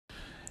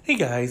Hey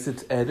guys,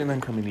 it's Ed and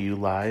I'm coming to you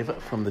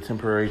live from the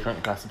temporary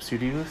Drunk Gossip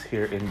Studios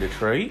here in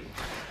Detroit.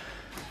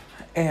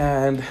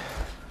 And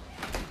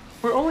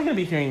we're only going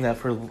to be hearing that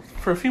for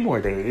a few more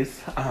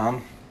days.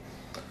 And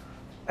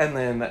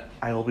then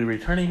I will be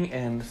returning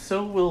and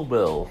so will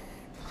Will.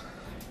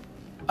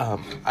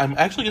 I'm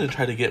actually going to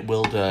try to get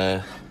Will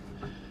to...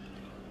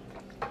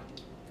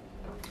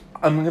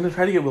 I'm going to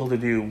try to get Will to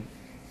do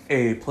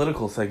a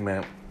political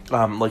segment,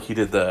 like he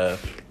did the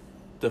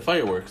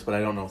fireworks, but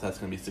I don't know if that's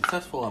going to be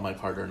successful on my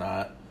part or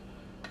not.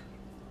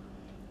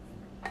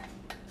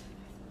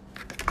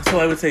 So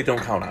I would say don't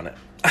count on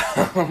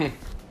it.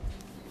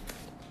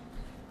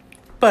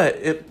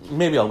 But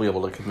maybe I'll be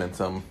able to convince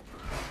him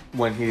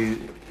when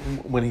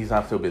he's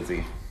not so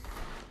busy.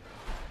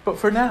 But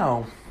for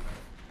now,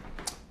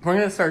 we're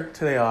going to start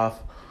today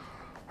off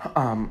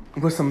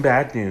with some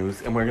bad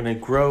news, and we're going to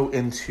grow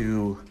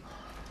into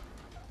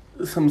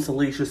some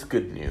salacious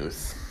good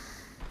news.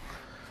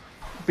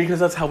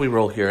 Because that's how we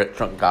roll here at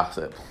Drunk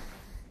Gossip.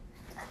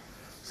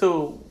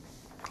 So,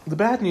 the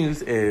bad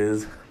news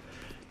is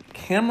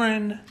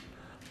Cameron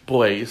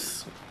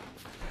Boyce,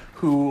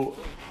 who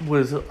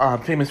was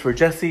famous for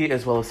Jessie,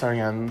 as well as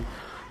starring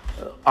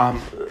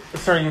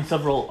in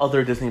several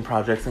other Disney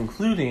projects,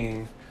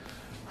 including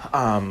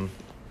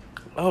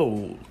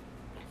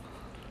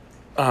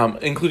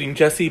including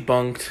Jessie,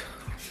 Bunked,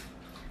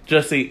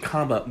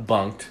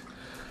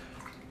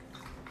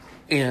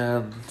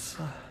 and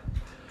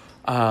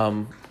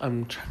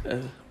I'm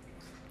trying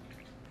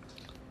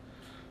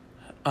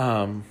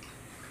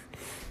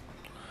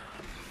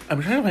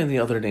to find the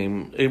other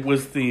name. It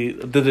was the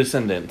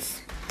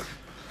Descendants.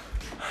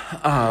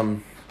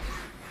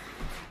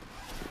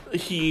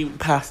 He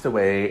passed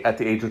away at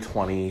the age of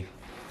 20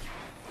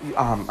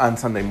 on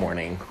Sunday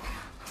morning.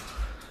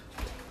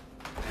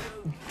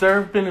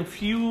 There have been a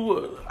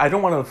few... I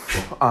don't want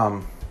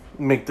to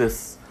make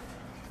this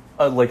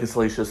like a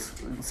salacious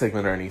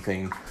segment or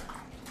anything.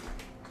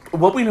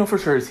 What we know for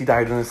sure is he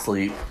died in his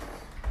sleep,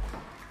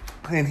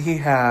 and he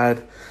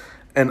had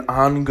an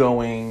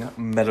ongoing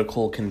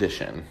medical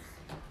condition.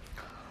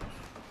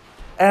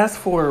 As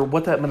for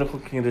what that medical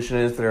condition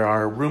is, there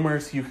are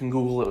rumors. You can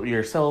Google it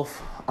yourself.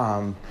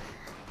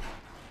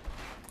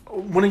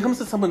 When it comes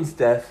to someone's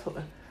death,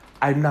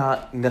 I'm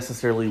not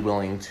necessarily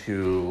willing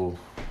to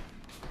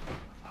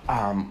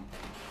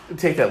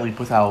take that leap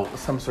without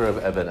some sort of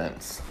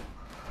evidence.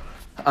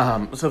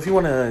 So if you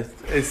want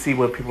to see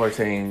what people are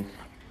saying,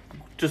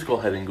 just go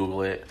ahead and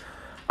Google it.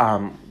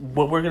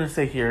 What we're going to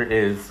say here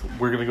is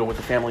we're going to go with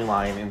the family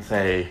line and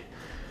say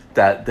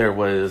that there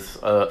was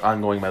an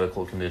ongoing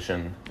medical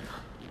condition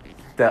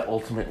that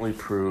ultimately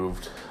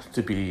proved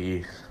to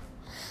be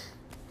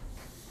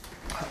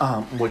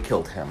what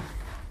killed him.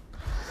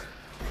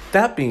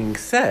 That being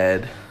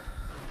said,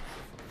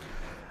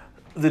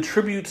 the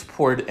tributes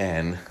poured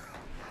in,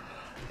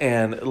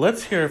 and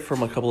let's hear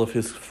from a couple of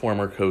his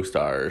former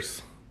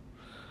co-stars.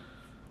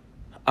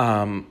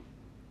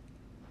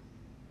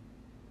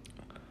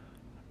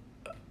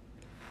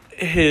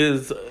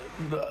 His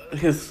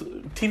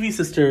TV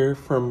sister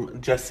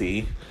from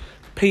Jessie,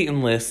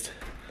 Peyton List,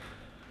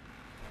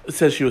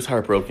 says she was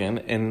heartbroken,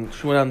 and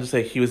she went on to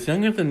say, "He was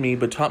younger than me,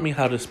 but taught me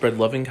how to spread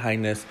loving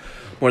kindness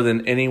more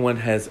than anyone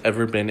has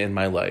ever been in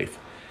my life.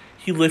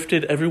 He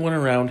lifted everyone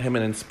around him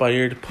and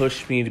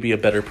pushed me to be a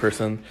better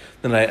person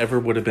than I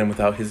ever would have been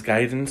without his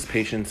guidance,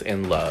 patience,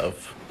 and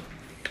love.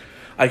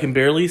 I can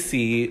barely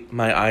see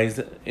my eyes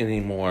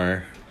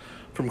anymore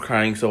from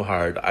crying so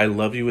hard. I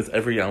love you with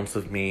every ounce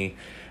of me,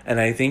 and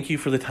I thank you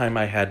for the time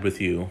I had with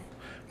you,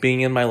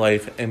 being in my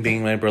life and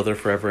being my brother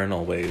forever and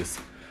always.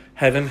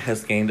 Heaven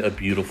has gained a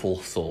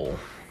beautiful soul."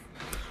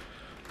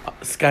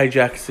 Sky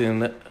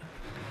Jackson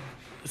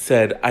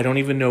said, "I don't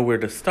even know where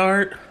to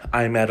start.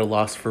 I'm at a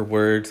loss for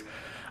words.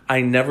 I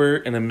never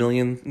in a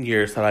million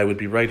years thought I would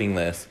be writing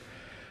this.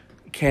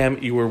 Cam,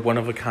 you were one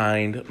of a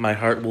kind. My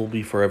heart will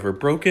be forever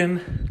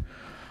broken.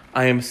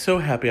 I am so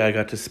happy I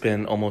got to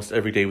spend almost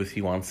every day with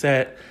you on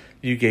set.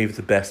 You gave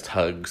the best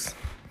hugs.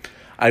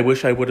 I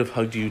wish I would have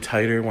hugged you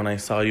tighter when I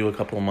saw you a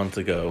couple of months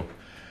ago.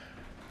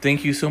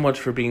 Thank you so much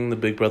for being the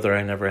big brother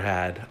I never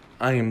had.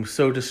 I am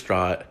so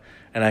distraught,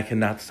 and I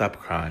cannot stop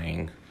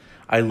crying.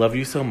 I love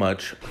you so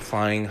much.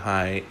 Flying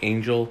high,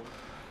 angel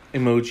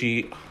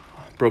emoji,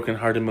 broken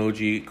heart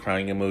emoji,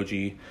 crying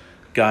emoji,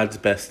 God's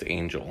best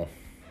angel."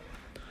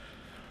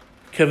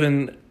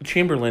 Kevin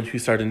Chamberlain, who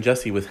starred in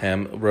Jessie with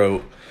him,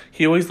 wrote,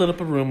 "He always lit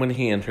up a room when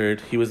he entered.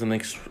 He was an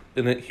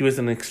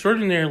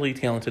extraordinarily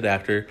talented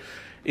actor,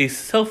 a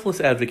selfless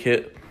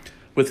advocate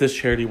with his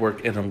charity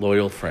work, and a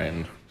loyal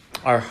friend.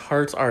 Our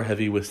hearts are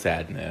heavy with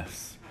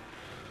sadness."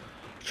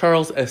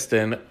 Charles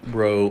Eston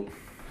wrote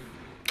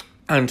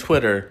on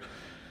Twitter,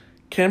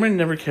 "Cameron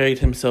never carried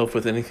himself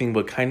with anything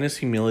but kindness,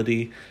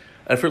 humility,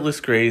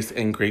 effortless grace,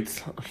 and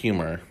great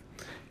humor.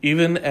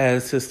 Even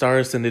as his star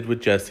ascended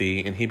with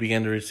Jessie and he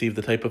began to receive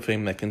the type of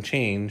fame that can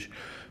change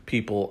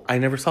people, I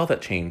never saw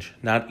that change,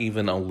 not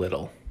even a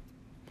little."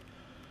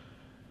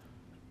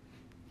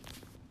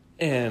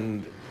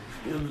 And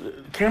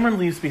Cameron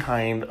leaves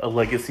behind a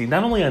legacy,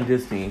 not only on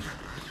Disney,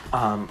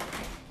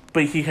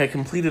 But he had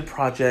completed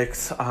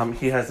projects.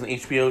 He has an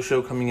HBO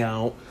show coming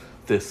out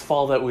this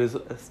fall that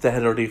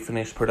had already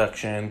finished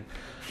production.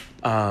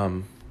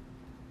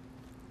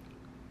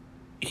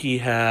 He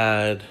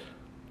had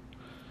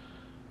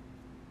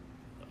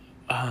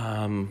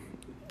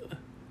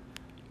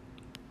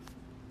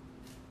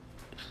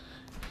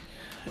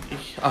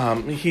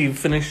he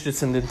finished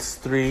Descendants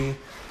 3,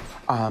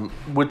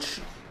 which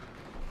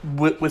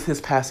with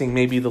his passing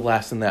may be the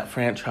last in that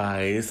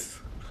franchise.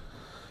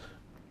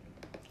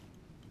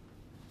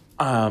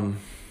 In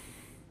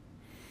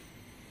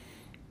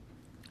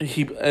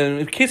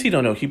case you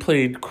don't know, he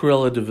played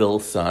Cruella de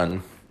Vil's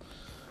son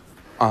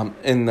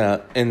in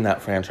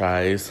that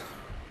franchise.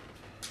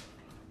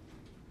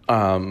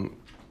 The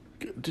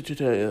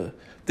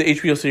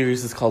HBO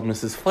series is called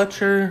Mrs.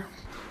 Fletcher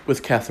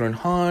with Catherine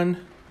Hahn.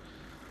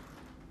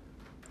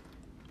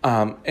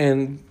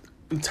 And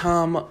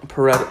Tom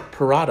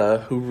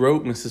Perrotta, who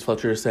wrote Mrs.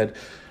 Fletcher, said,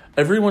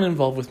 "Everyone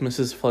involved with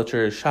Mrs.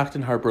 Fletcher is shocked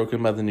and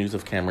heartbroken by the news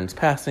of Cameron's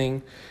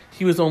passing.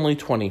 He was only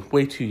 20,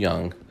 way too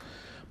young.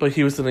 But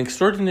he was an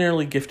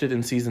extraordinarily gifted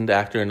and seasoned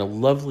actor and a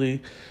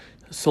lovely,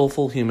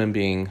 soulful human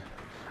being.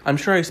 I'm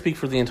sure I speak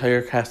for the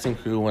entire cast and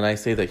crew when I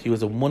say that he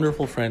was a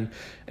wonderful friend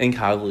and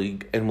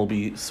colleague and will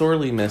be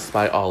sorely missed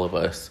by all of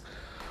us.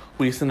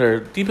 We send our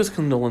deepest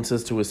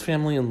condolences to his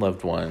family and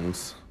loved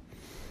ones."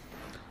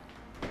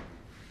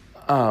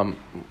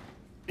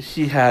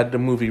 He had the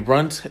movie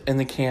Runt in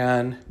the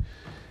can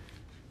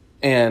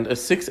and a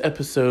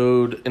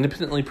 6-episode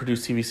independently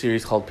produced TV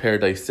series called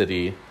Paradise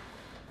City.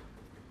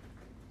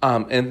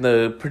 And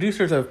the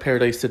producers of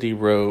Paradise City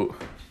wrote,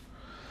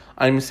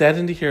 "I'm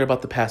saddened to hear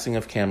about the passing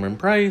of Cameron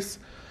Price.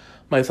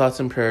 My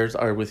thoughts and prayers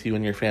are with you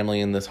and your family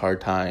in this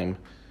hard time.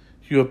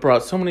 You have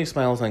brought so many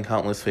smiles on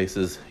countless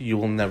faces. You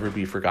will never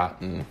be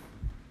forgotten."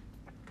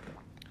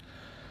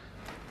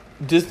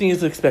 Disney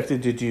is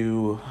expected to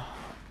do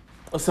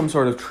some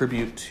sort of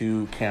tribute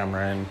to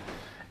Cameron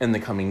in the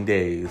coming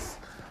days.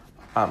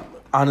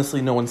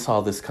 Honestly, no one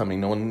saw this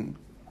coming.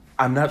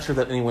 I'm not sure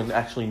that anyone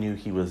actually knew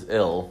he was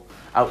ill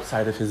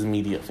outside of his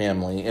immediate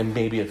family and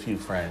maybe a few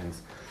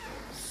friends.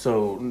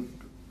 So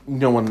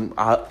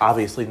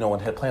obviously no one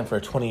had planned for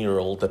a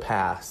 20-year-old to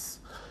pass.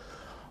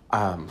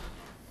 But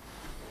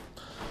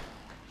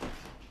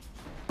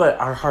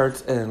our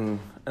hearts and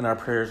our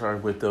prayers are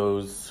with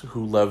those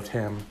who loved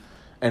him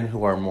and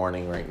who are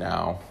mourning right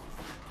now.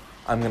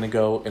 I'm going to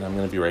go and I'm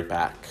going to be right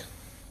back.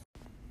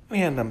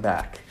 And I'm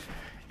back.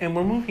 And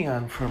we're moving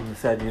on from the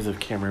sad news of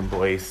Cameron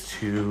Boyce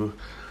to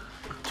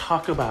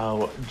talk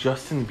about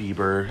Justin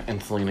Bieber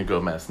and Selena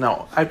Gomez.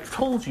 Now, I've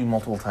told you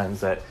multiple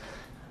times that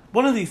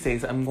one of these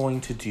days I'm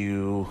going to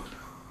do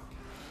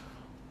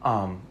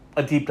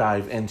a deep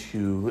dive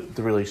into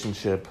the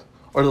relationship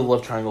or the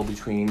love triangle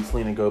between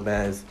Selena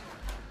Gomez,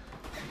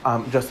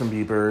 Justin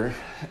Bieber,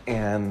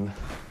 and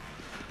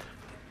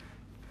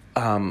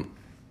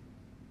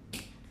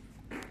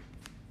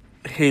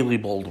Hailey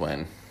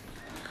Baldwin.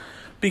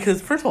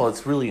 Because, first of all,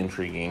 it's really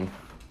intriguing.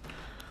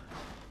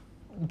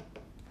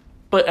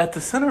 But at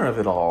the center of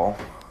it all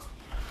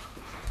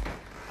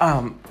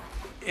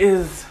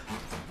is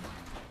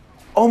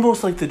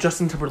almost like the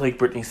Justin Timberlake,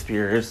 Britney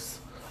Spears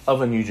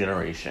of a new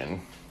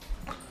generation.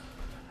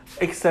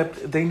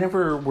 Except they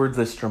never were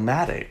this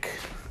dramatic.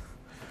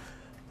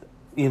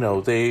 You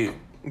know, they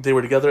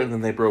were together and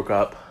then they broke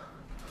up.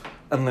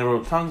 And they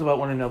wrote songs about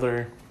one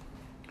another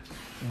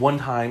one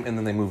time and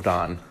then they moved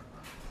on.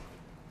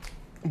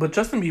 But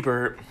Justin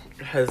Bieber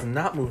has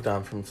not moved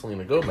on from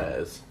Selena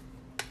Gomez.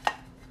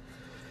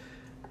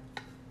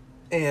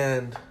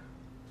 And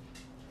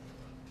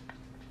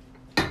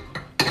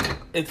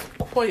it's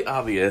quite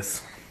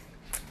obvious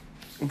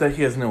that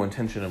he has no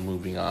intention of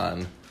moving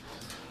on,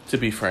 to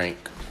be frank.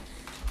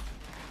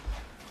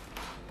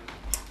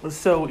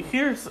 So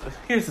here's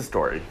the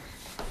story.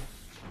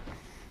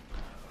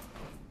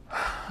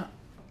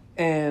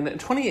 In May of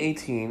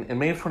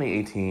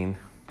 2018,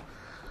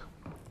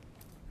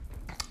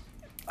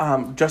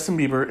 Justin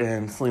Bieber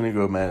and Selena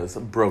Gomez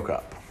broke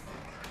up.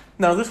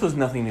 Now, this was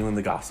nothing new in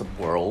the gossip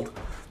world.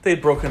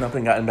 They'd broken up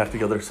and gotten back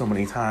together so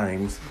many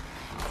times.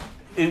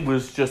 It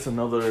was just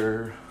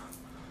another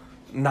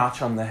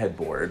notch on the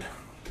headboard,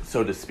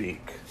 so to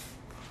speak.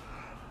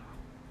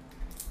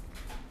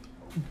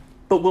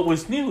 But what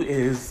was new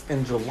is,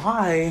 in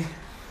July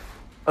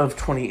of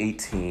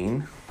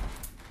 2018,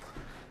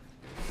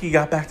 he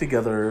got back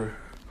together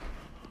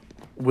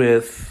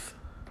with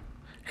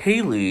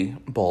Hailey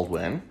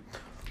Baldwin,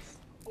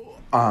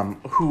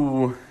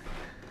 who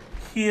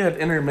he had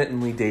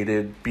intermittently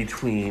dated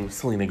between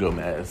Selena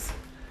Gomez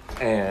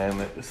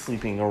and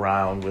sleeping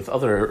around with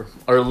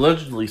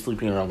allegedly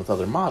sleeping around with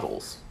other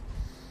models.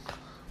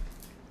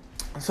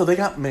 So they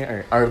got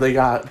married, or they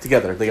got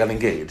together, they got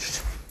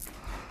engaged.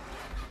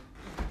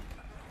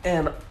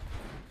 And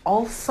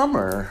all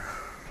summer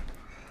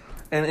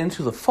and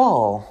into the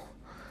fall,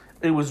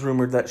 it was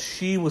rumored that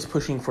she was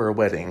pushing for a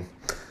wedding.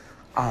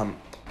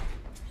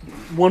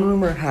 One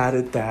rumor had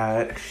it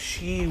that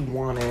she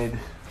wanted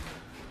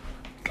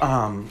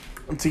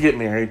to get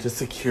married to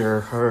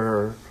secure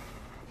her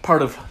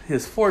part of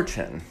his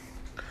fortune.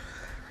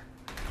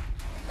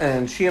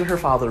 And she and her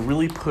father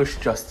really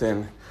pushed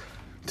Justin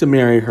to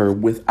marry her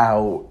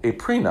without a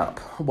prenup.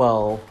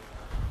 Well,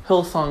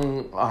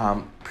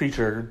 Hillsong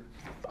preacher,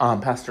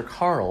 Pastor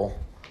Carl,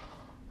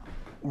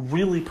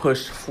 really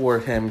pushed for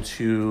him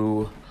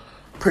to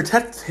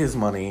protect his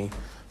money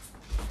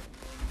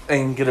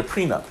and get a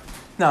prenup.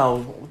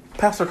 Now,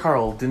 Pastor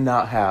Carl did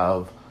not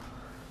have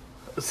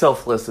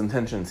selfless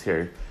intentions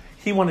here.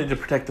 He wanted to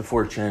protect the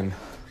fortune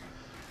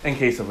in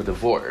case of a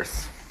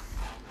divorce.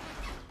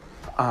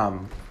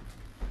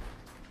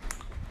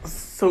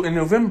 So in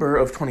November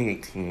of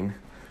 2018,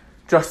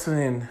 Justin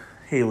and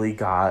Haley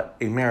got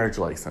a marriage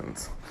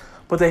license,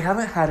 but they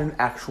haven't had an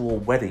actual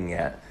wedding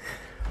yet.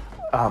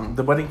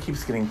 The wedding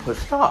keeps getting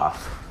pushed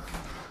off.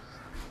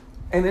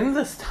 And in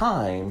this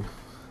time,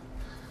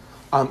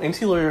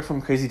 NT Lawyer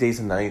from Crazy Days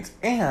and Nights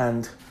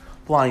and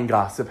Blind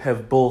Gossip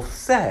have both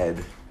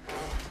said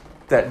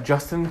that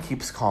Justin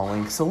keeps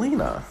calling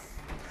Selena.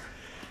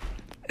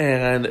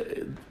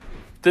 And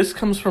this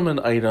comes from an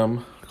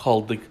item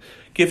called the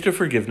Gift of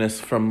Forgiveness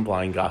from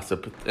Blind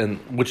Gossip, and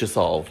which is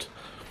solved.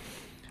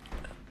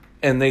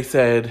 And they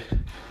said,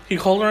 he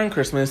called her on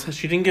Christmas,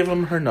 she didn't give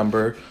him her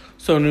number,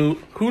 so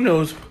who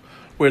knows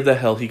where the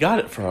hell he got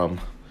it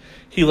from.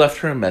 He left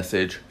her a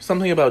message,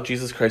 something about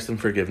Jesus Christ and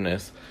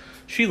forgiveness.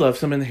 She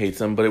loves him and hates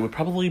him, but it would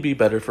probably be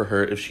better for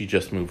her if she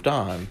just moved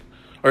on.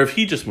 Or if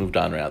he just moved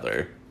on,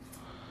 rather.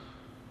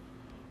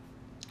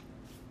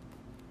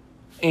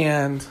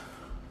 And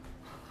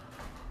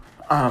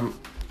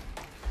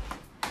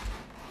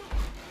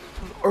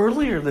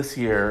earlier this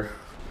year,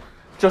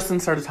 Justin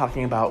started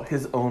talking about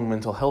his own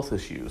mental health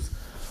issues.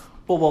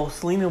 Well, while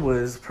Selena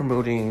was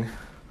promoting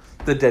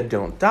The Dead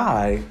Don't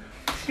Die,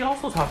 she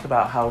also talked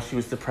about how she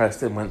was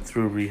depressed and went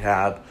through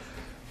rehab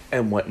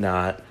and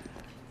whatnot.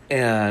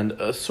 And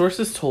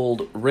sources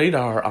told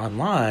Radar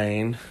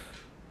Online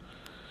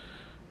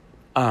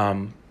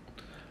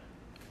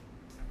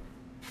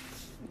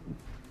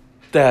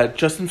that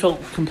Justin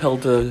felt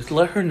compelled to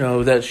let her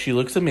know that she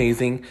looks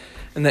amazing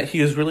and that he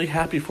is really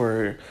happy for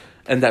her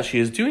and that she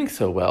is doing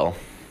so well.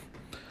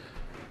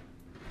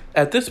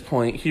 At this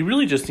point, he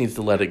really just needs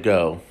to let it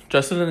go.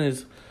 Justin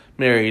is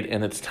married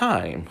and it's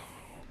time.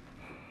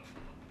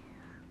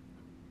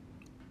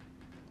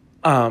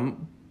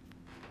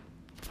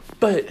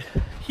 But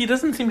he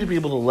doesn't seem to be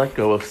able to let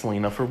go of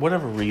Selena for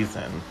whatever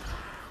reason.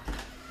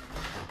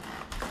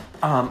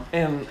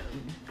 And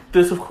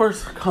this, of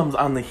course, comes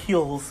on the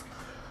heels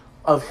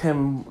of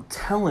him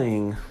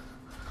telling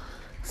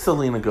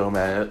Selena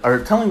Gomez, or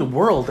telling the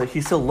world that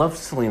he still loves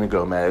Selena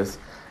Gomez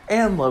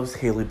and loves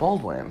Haley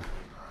Baldwin.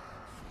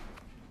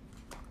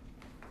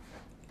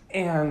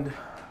 And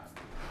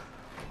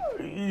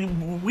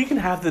we can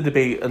have the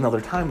debate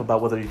another time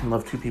about whether you can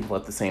love two people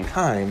at the same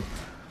time.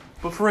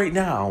 But for right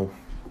now,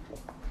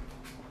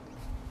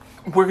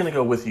 we're going to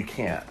go with you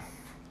can't.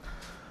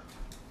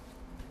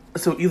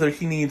 So either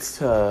he needs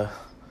to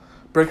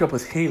break up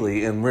with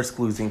Haley and risk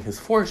losing his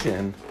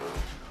fortune,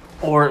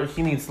 or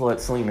he needs to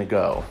let Selena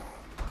go.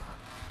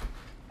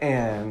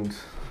 And,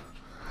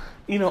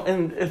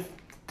 and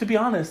to be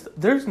honest,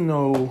 there's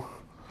no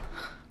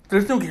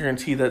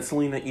guarantee that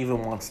Selena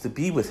even wants to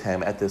be with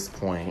him at this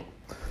point.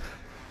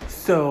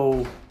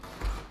 So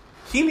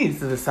he needs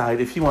to decide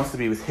if he wants to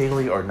be with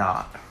Haley or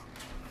not.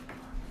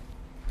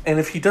 And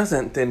if he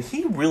doesn't, then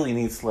he really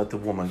needs to let the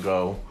woman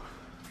go.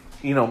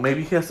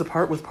 Maybe he has to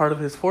part with part of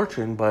his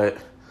fortune, but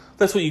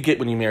that's what you get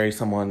when you marry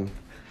someone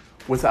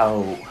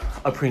without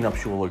a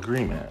prenuptial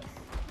agreement.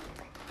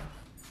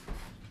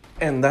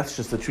 And that's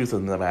just the truth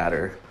of the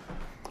matter.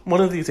 One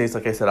of these days,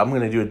 like I said, I'm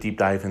going to do a deep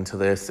dive into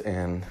this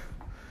and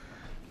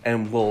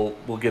we'll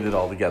get it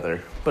all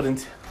together. But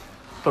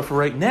for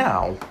right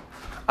now,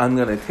 I'm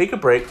going to take a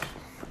break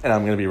and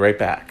I'm going to be right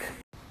back.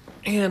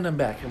 And I'm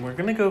back, and we're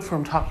going to go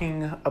from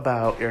talking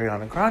about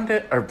Ariana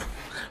Grande, or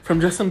from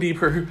Justin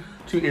Bieber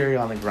to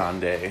Ariana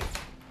Grande.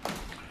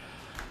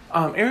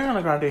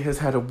 Ariana Grande has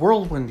had a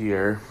whirlwind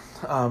year.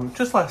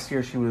 Just last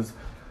year, she was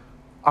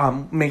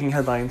making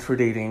headlines for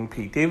dating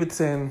Pete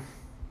Davidson.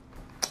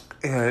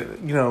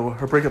 And,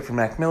 her breakup from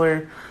Mac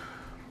Miller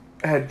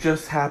had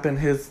just happened.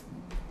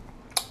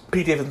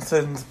 Pete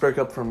Davidson's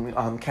breakup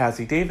from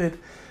Cassie David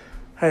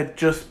had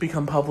just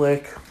become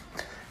public.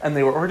 And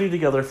they were already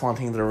together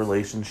flaunting their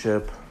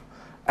relationship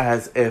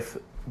as if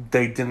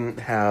they didn't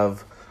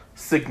have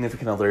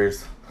significant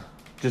others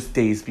just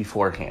days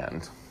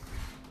beforehand.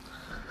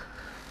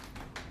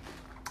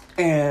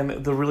 And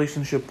the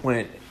relationship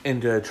went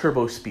into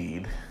turbo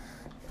speed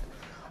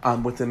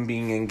with them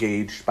being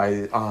engaged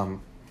by,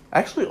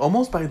 actually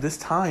almost by this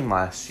time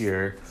last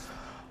year.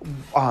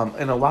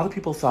 And a lot of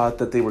people thought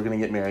that they were going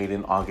to get married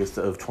in August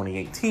of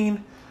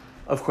 2018.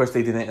 Of course,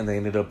 they didn't, and they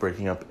ended up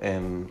breaking up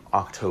in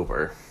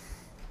October.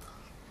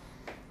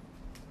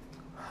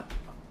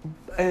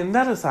 And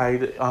that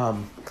aside,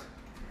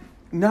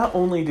 not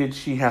only did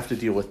she have to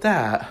deal with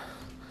that,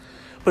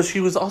 but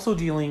she was also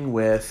dealing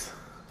with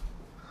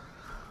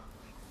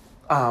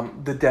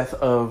the death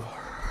of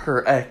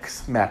her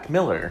ex, Mac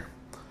Miller.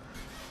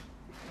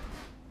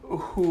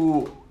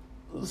 who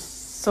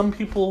some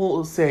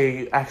people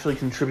say actually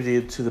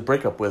contributed to the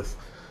breakup with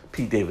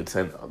Pete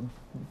Davidson.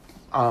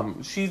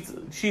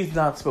 She's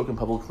not spoken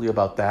publicly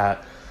about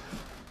that.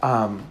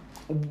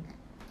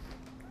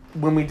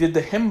 When we did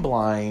the Him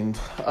Blind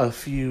a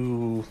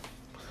few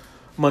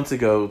months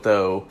ago,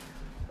 though,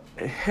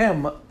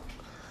 Him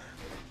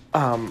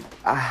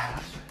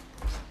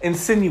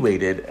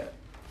insinuated,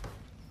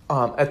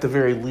 at the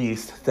very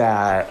least,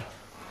 that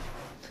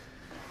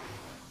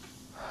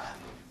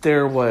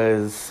there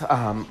was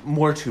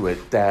more to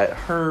it, that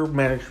her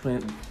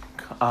management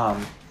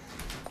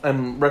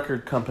and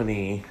record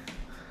company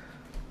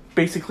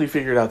basically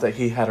figured out that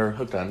he had her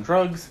hooked on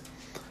drugs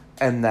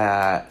and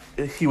that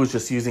he was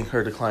just using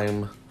her to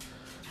climb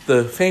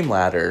the fame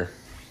ladder.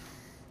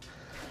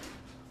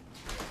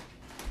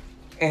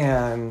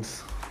 And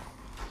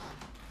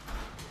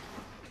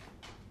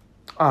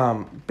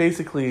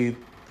basically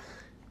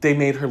they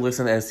made her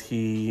listen as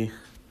he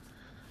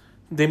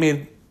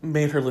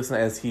made her listen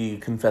as he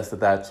confessed that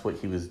that's what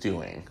he was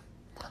doing.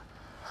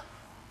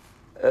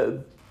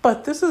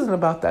 But this isn't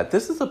about that.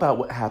 This is about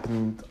what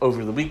happened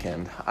over the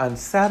weekend. On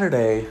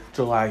Saturday,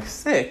 July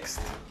 6th,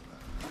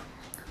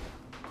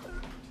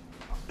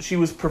 she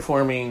was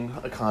performing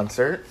a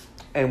concert,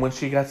 and when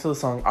she got to the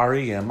song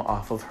R.E.M.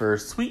 off of her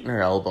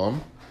Sweetener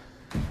album,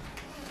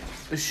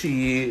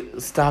 she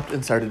stopped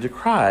and started to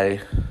cry.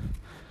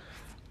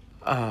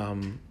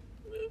 I'm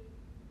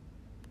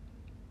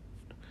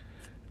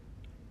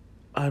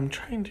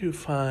trying to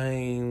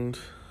find...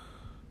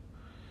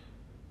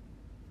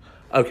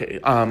 Okay,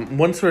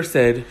 one source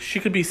said,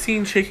 she could be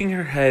seen shaking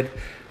her head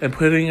and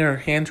putting her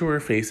hand to her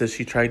face as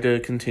she tried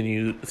to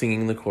continue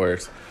singing the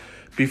chorus.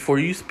 Before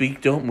you speak,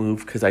 don't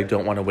move, because I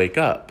don't want to wake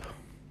up.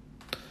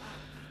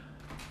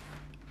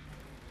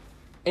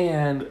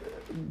 And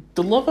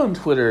the love on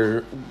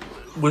Twitter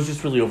was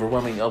just really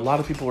overwhelming. A lot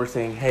of people were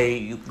saying,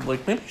 hey,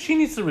 like, maybe she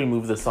needs to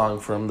remove the song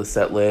from the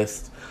set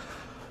list.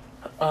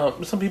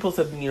 Some people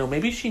said,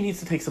 maybe she needs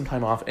to take some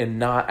time off and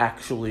not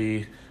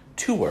actually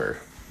tour.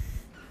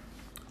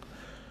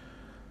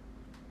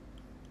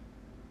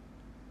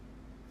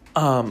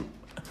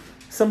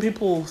 Some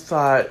people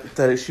thought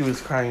that she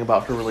was crying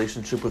about her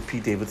relationship with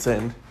Pete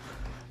Davidson,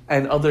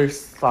 and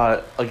others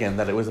thought, again,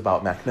 that it was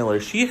about Mac Miller.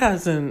 She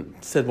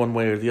hasn't said one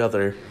way or the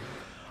other,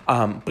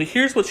 but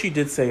here's what she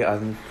did say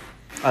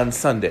on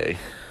Sunday,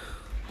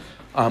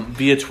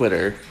 via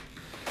Twitter.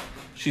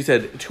 She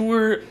said,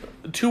 Tour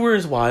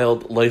is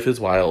wild, life is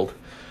wild.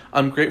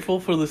 I'm grateful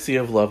for the sea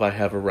of love I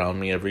have around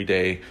me every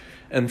day,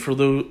 and for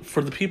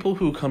the people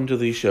who come to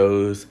these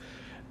shows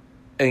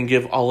and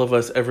give all of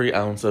us every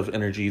ounce of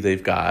energy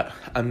they've got.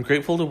 I'm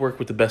grateful to work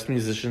with the best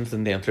musicians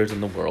and dancers in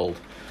the world.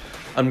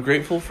 I'm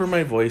grateful for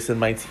my voice and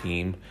my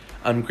team.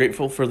 I'm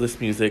grateful for this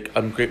music.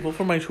 I'm grateful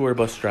for my tour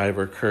bus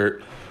driver,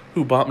 Kurt,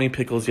 who bought me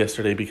pickles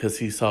yesterday because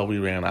he saw we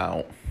ran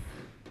out.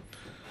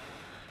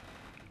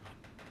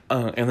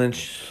 And then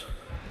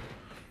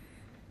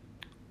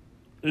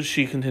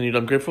she continued,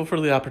 I'm grateful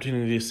for the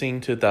opportunity to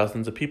sing to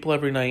thousands of people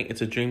every night.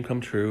 It's a dream come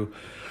true.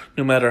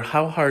 No matter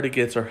how hard it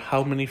gets or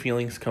how many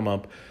feelings come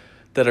up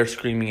that are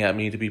screaming at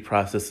me to be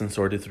processed and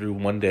sorted through,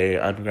 one day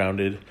I'm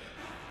grounded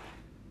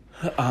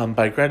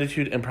by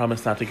gratitude and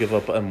promise not to give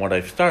up on what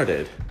I've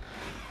started.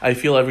 I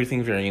feel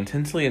everything very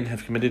intensely and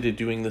have committed to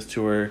doing this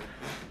tour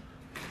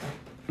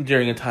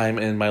during a time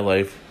in my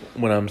life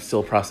when I'm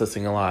still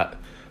processing a lot.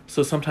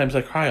 So sometimes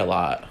I cry a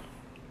lot.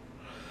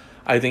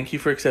 I thank you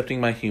for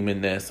accepting my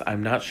humanness.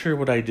 I'm not sure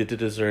what I did to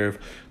deserve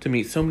to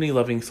meet so many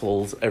loving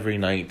souls every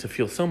night, to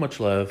feel so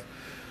much love,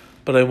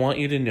 but I want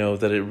you to know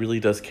that it really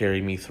does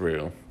carry me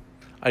through.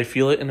 I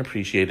feel it and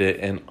appreciate it,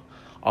 and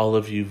all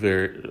of you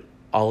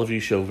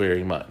show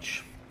very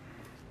much.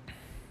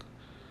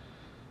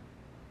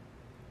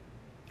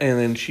 And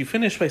then she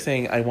finished by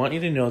saying, I want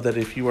you to know that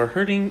if you are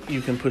hurting,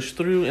 you can push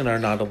through and are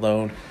not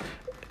alone.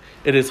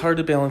 It is hard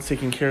to balance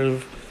taking care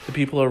of the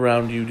people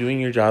around you, doing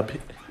your job,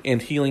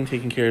 and healing,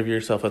 taking care of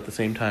yourself at the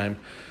same time.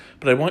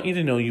 But I want you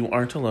to know you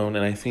aren't alone,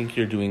 and I think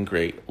you're doing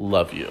great.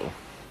 Love you.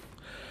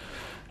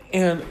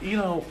 And,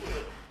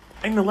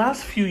 in the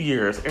last few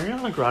years,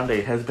 Ariana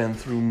Grande has been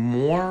through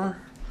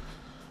more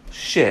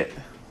shit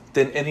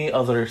than any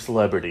other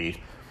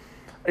celebrity.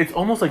 It's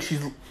almost like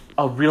she's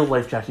a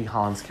real-life Jackie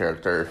Collins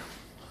character.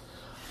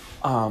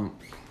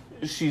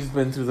 She's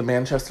been through the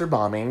Manchester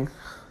bombing,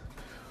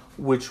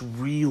 which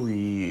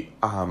really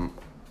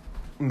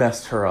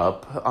messed her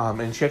up,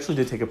 and she actually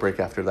did take a break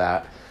after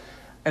that.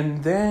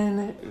 And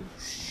then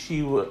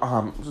she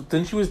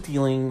was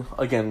dealing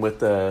again with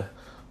the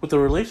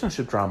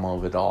relationship drama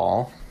of it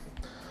all.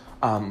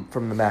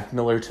 From the Mac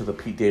Miller to the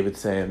Pete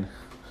Davidson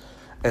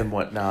and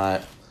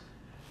whatnot,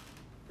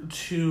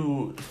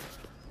 to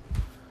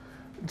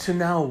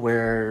now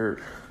where,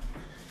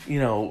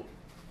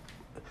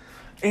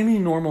 any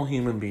normal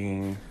human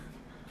being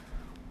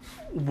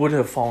would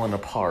have fallen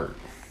apart.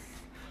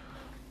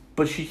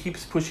 But she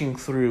keeps pushing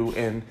through,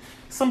 and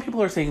some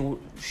people are saying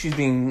she's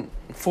being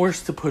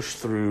forced to push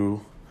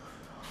through,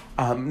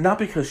 not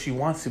because she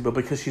wants to, but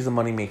because she's a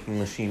money-making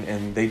machine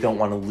and they don't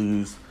want to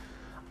lose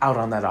out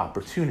on that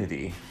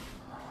opportunity.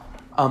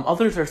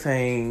 Others are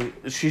saying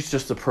she's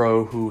just a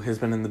pro who has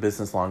been in the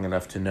business long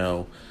enough to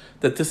know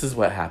that this is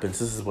what happens,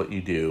 this is what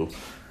you do,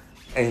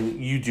 and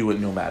you do it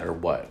no matter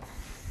what.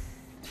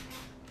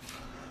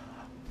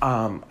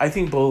 I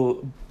think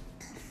both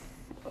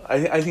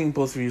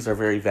views are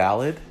very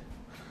valid,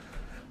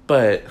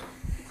 but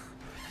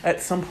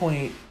at some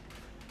point,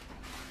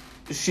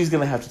 she's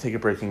going to have to take a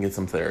break and get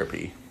some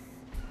therapy.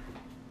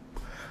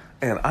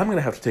 And I'm going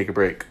to have to take a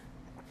break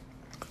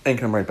and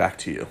come right back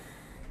to you.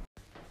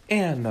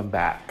 And I'm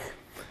back.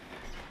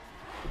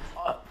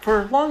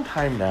 For a long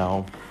time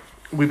now,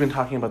 we've been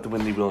talking about the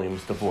Wendy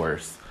Williams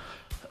divorce.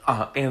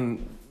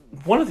 And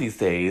one of these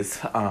days,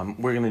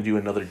 we're going to do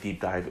another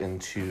deep dive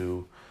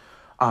into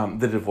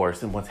the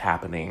divorce and what's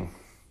happening.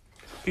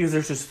 Because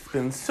there's just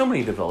been so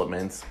many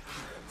developments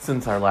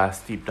since our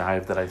last deep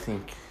dive that I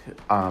think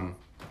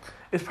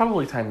it's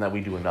probably time that we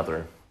do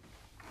another.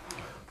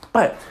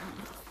 But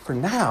for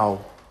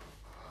now,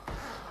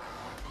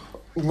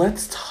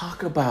 let's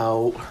talk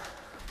about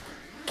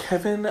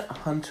Kevin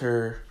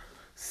Hunter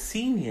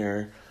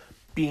Sr.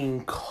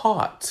 being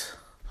caught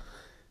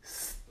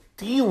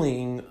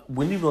stealing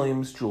Wendy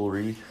Williams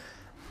jewelry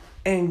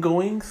and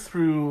going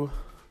through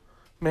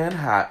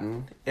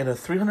Manhattan in a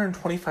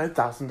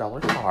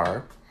 $325,000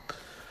 car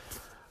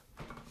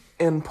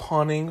and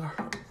pawning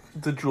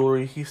the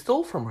jewelry he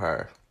stole from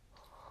her.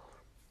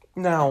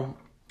 Now,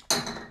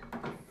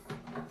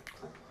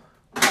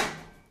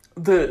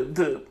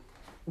 there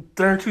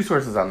are two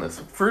sources on this.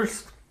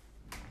 First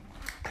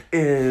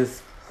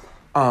is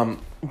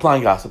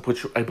Blind Gossip,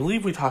 which I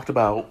believe we talked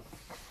about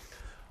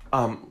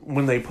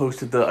when they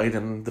posted the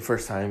item the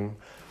first time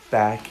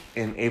back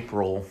in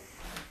April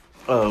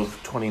of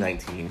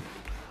 2019.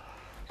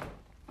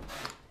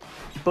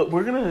 But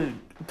we're going to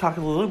talk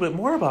a little bit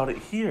more about it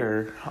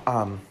here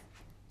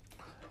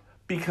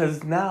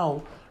because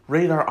now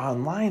Radar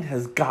Online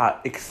has got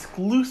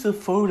exclusive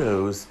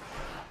photos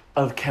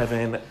of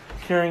Kevin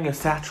carrying a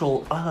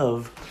satchel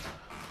of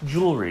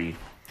jewelry.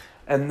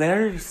 And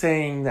they're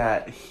saying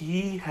that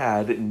he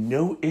had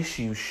no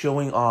issue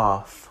showing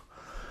off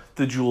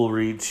the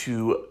jewelry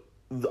to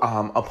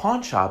a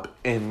pawn shop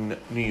in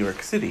New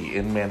York City,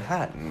 in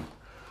Manhattan.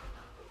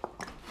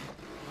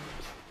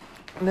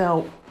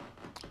 Now,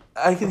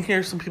 I can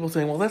hear some people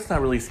saying, well, that's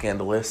not really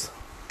scandalous.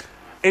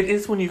 It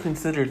is when you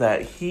consider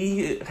that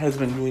he has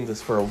been doing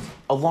this for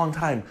a long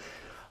time.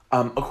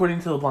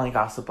 According to the Blind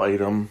Gossip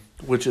item,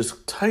 which is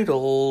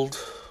titled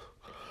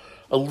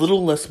A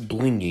Little Less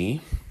Blingy,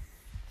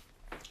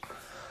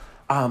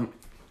 not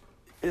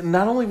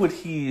only would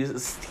he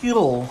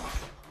steal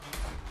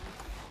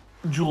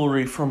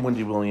jewelry from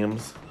Wendy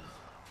Williams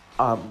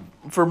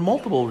for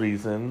multiple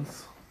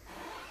reasons,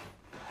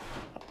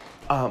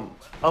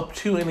 up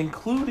to and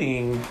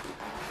including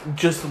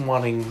just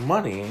wanting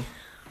money,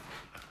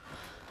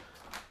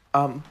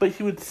 but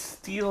he would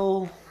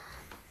steal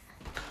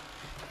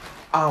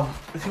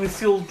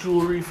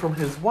jewelry from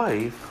his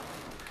wife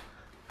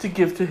to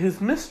give to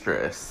his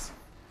mistress.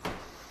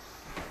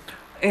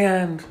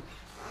 And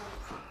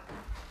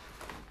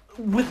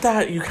with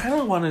that, you kind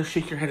of want to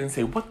shake your head and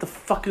say, what the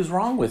fuck is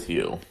wrong with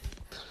you?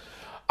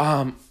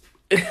 And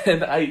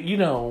I've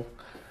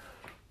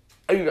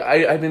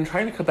been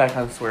trying to cut back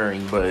on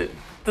swearing, but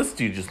this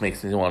dude just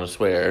makes me want to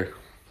swear.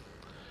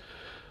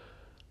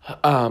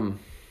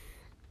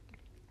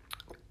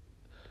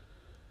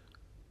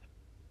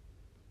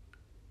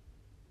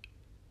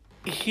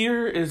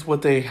 Here is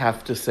what they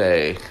have to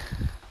say.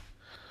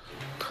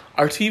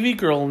 Our TV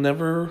girl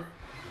never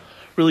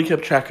really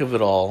kept track of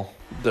it all,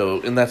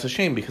 though, and that's a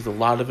shame because a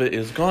lot of it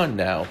is gone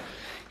now.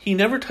 He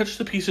never touched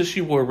the pieces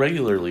she wore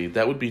regularly.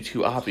 That would be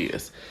too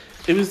obvious.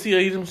 It was the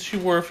items she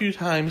wore a few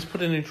times,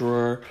 put in a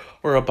drawer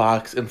or a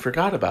box, and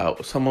forgot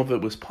about. Some of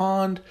it was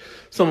pawned,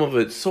 some of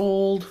it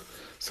sold,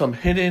 some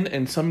hidden,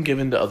 and some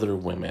given to other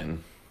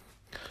women.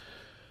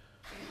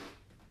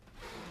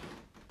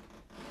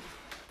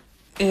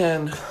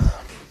 And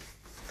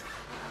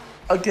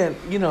again,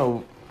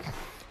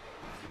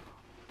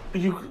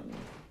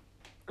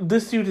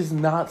 this dude is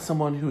not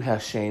someone who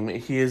has shame.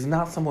 He is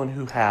not someone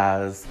who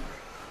has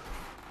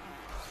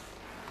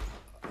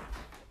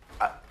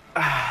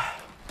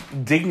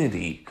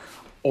dignity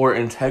or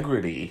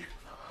integrity.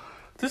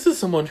 This is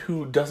someone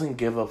who doesn't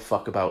give a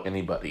fuck about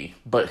anybody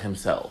but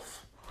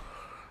himself.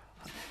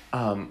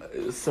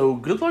 So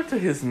good luck to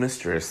his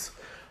mistress.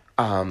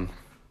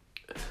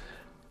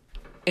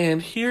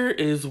 And here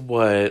is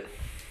what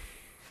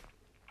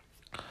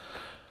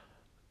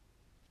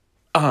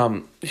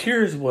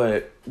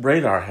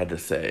Radar had to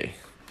say.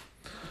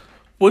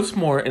 What's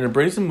more, in a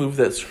brazen move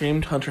that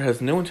screamed Hunter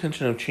has no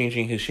intention of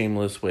changing his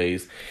shameless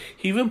ways,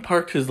 he even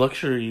parked his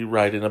luxury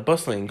ride in a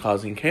bus lane,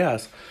 causing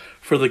chaos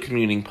for the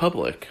commuting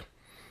public.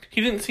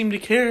 He didn't seem to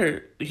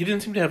care. He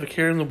didn't seem to have a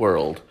care in the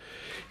world.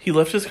 He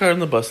left his car in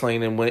the bus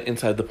lane and went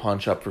inside the pawn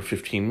shop for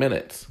 15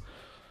 minutes.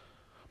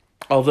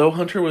 Although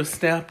Hunter was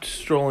snapped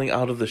strolling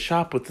out of the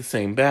shop with the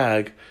same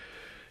bag,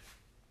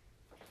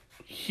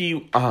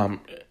 he, and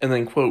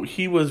then, quote,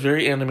 he was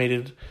very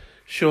animated,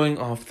 showing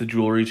off the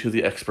jewelry to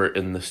the expert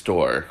in the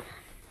store.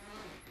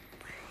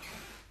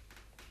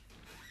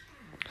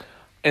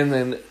 And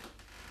then,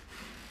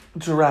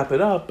 to wrap it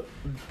up,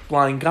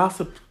 Blind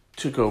Gossip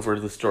took over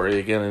the story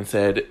again and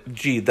said,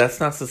 "Gee, that's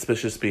not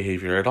suspicious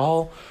behavior at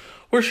all.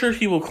 We're sure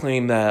he will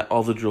claim that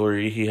all the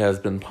jewelry he has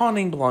been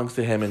pawning belongs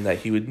to him and that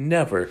he would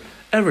never,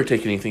 ever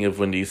take anything of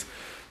Wendy's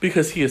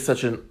because he is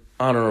such an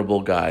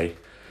honorable guy."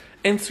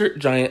 Insert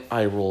giant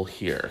eye roll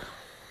here.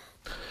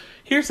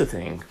 Here's the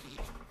thing.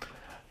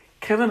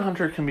 Kevin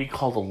Hunter can be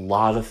called a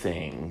lot of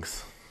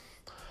things,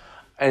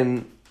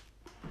 and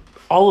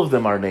all of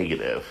them are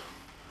negative.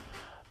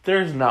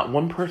 There's not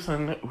one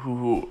person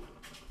who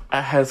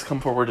has come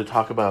forward to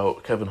talk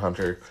about Kevin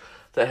Hunter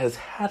that has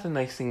had a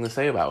nice thing to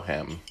say about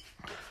him.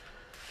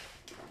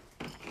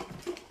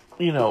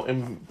 You know,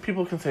 and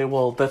people can say,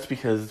 well, that's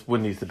because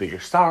Wendy's the bigger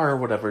star or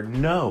whatever.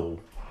 No.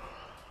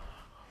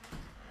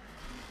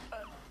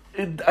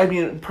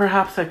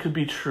 Perhaps that could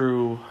be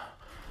true.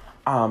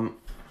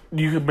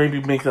 You could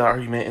maybe make that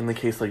argument in the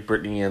case like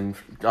Britney and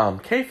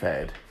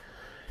K-Fed.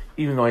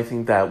 Even though I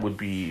think that would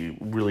be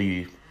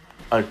really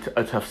a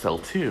tough sell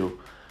too.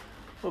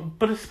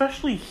 But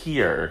especially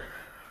here,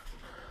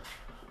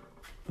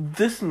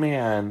 this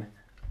man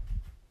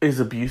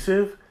is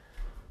abusive.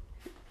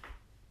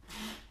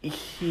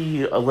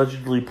 He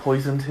allegedly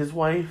poisoned his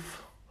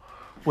wife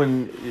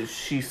when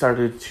she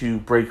started to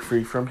break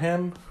free from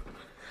him.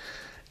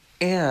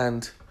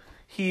 And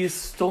he is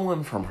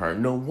stolen from her.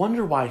 No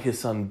wonder why his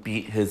son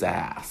beat his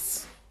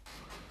ass.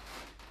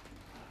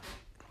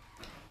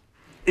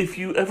 If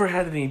you ever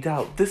had any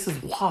doubt, this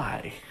is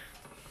why.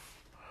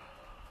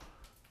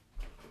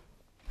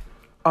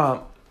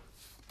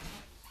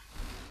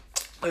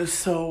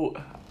 So,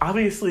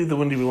 obviously the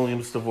Wendy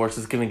Williams divorce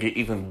is going to get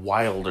even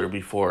wilder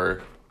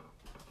before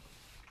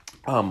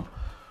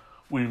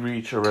we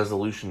reach a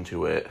resolution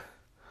to it.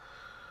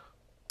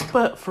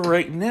 But for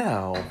right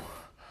now,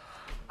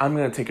 I'm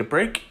going to take a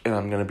break, and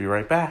I'm going to be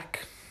right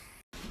back.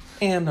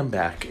 And I'm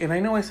back. And I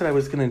know I said I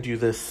was going to do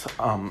this,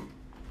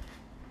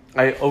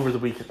 over the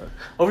weekend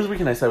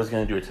I said I was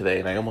going to do it today,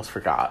 and I almost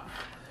forgot.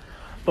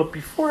 But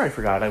before I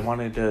forgot, I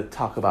wanted to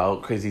talk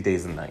about Crazy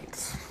Days and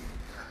Nights.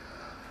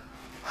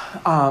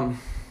 I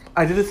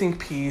did a think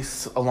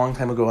piece a long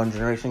time ago on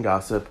Generation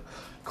Gossip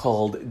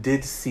called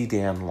Did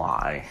CDan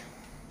Lie?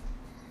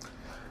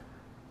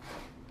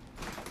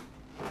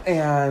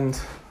 And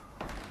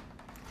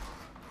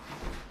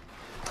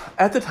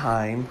at the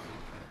time,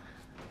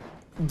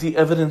 the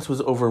evidence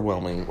was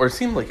overwhelming, or it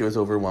seemed like it was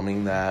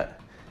overwhelming,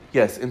 that,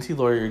 yes, Enty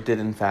Lawyer did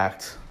in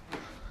fact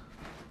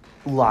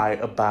lie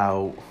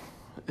about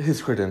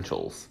his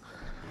credentials.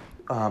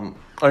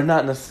 Or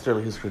not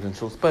necessarily his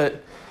credentials,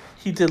 but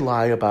he did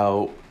lie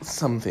about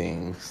some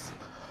things,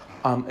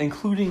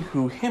 including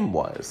who Him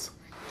was.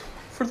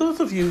 For those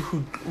of you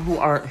who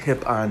aren't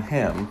hip on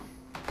Him,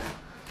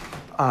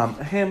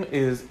 Him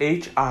is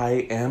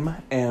HIMMM,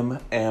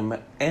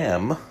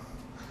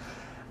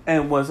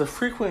 and was a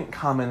frequent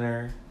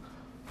commenter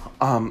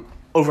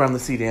over on the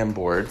CDan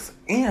boards,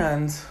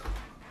 and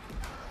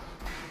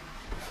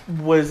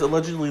was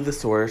allegedly the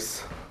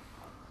source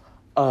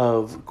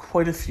of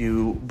quite a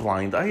few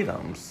blind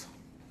items.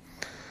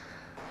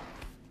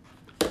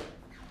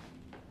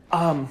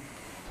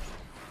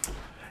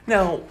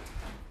 Now,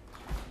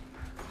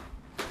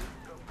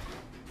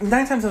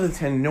 9 times out of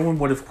 10, no one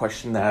would have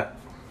questioned that,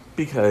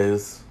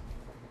 because,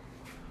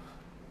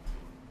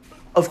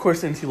 of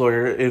course, Enty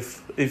Lawyer,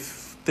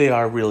 if they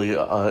are really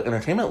an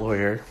entertainment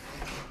lawyer,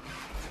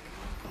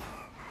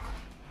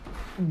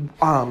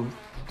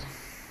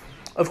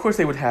 of course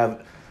they would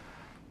have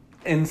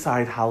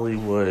inside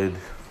Hollywood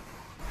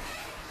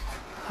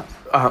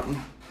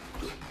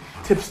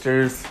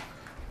tipsters,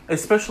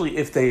 especially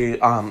if they,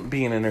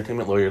 being an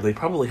entertainment lawyer, they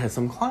probably had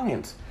some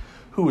clients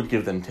who would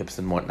give them tips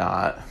and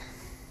whatnot.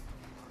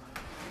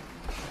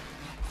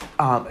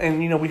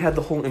 And, you know, we had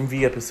the whole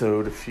MV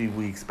episode a few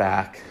weeks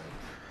back.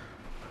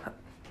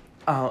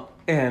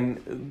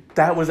 And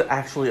that was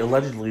actually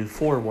allegedly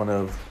for one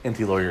of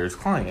Enty Lawyer's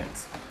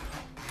clients.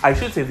 I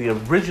should say the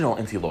original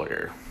Enty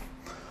Lawyer.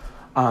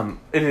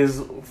 It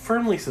is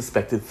firmly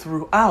suspected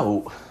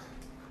throughout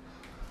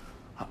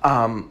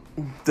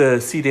the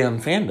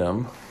CDan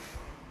fandom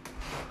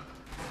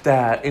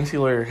that Enty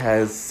Lawyer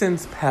has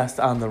since passed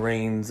on the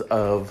reins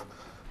of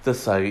the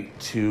site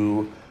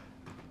to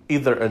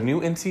either a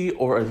new Enty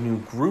or a new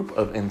group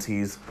of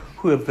Enties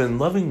who have been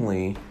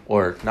lovingly,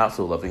 or not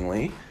so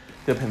lovingly,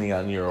 depending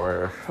on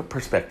your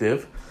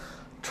perspective,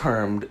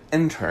 termed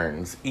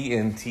interns,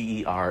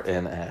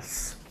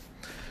 ENTERNS.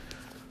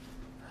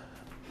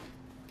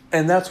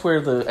 And that's where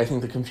I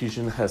think the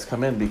confusion has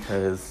come in,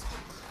 because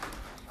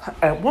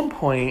at one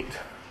point,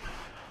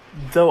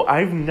 though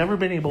I've never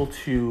been able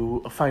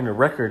to find a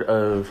record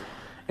of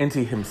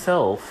Enty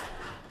himself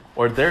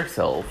or their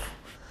self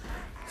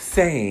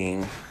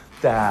saying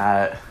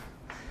that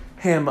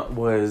him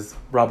was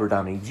Robert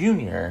Downey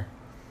Jr.,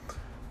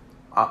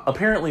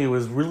 apparently it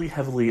was really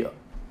heavily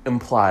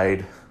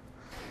implied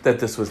that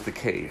this was the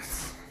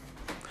case.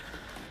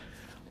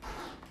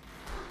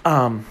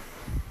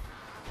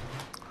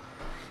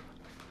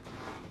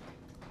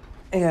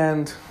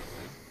 And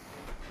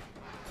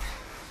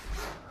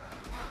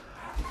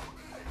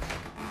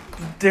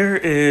there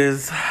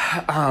is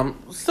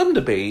some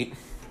debate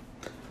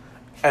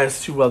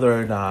as to whether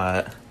or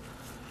not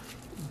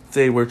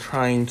they were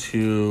trying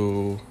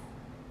to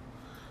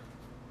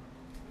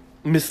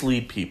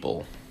mislead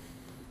people.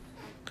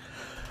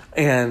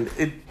 And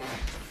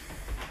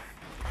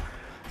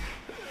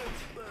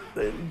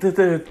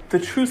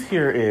the truth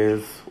here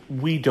is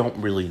we don't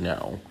really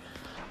know.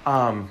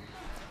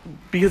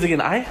 Because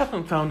again, I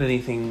haven't found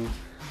anything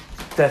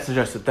that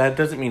suggests that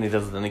doesn't mean it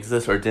doesn't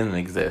exist or didn't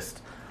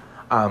exist.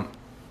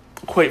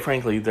 Quite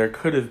frankly, there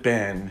could have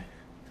been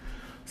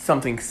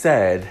something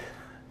said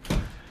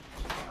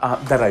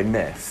that I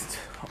missed,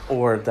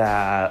 or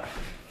that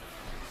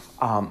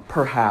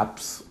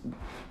perhaps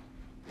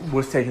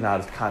was taken out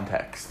of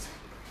context.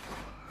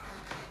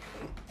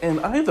 In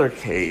either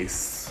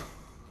case,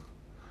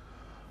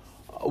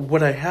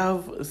 what I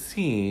have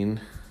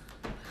seen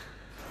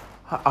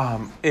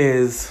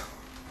is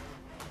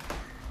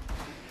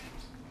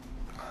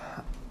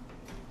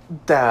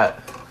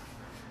that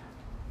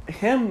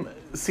him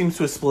seems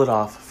to have split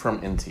off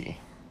from Inti.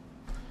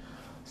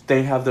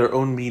 They have their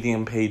own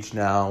Medium page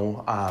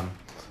now,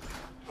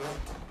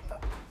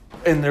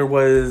 and there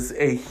was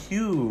a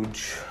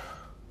huge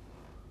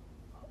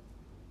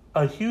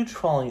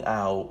falling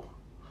out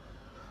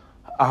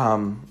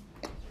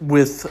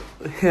with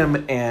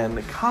him and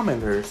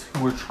commenters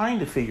who were trying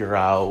to figure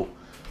out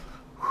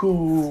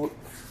who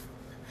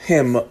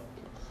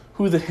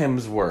the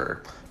Hims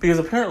were, because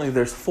apparently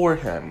there's 4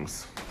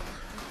 Hims,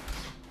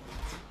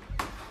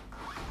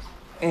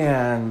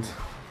 and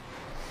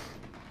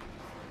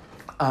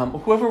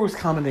whoever was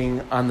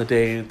commenting on the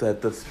day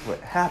that this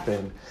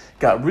happened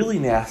got really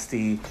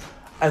nasty,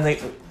 and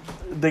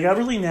they got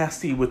really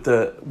nasty with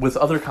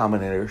other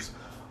commenters,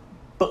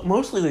 but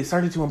mostly they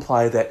started to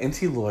imply that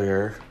Inti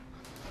Lawyer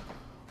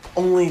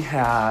only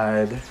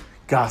had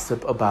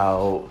gossip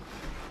about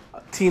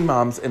Teen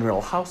Moms and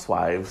Real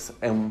Housewives,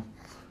 and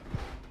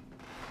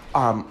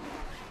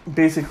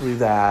basically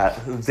that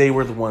they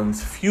were the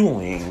ones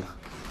fueling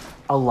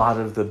a lot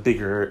of the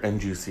bigger and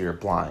juicier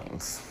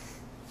blinds.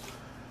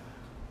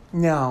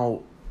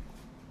 Now,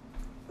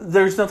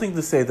 there's nothing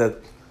to say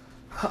that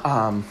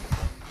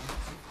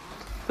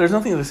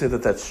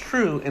that's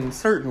true, and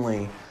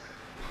certainly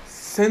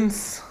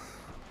since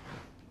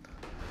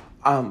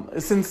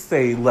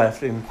they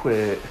left and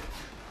quit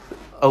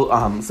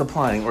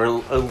supplying,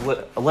 or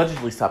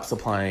allegedly stopped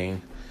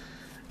supplying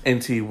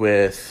Inti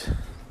with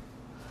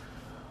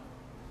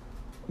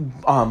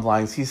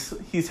blinds,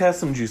 he's had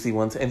some juicy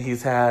ones, and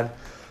he's had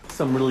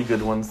some really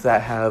good ones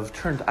that have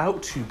turned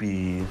out to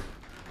be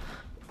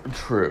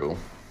true.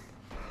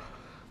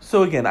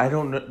 So again, I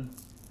don't know.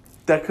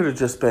 That could have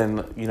just been,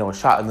 a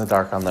shot in the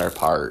dark on their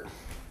part.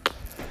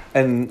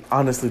 And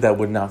honestly, that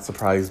would not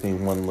surprise me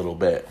one little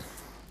bit.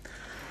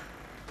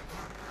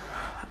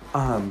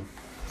 But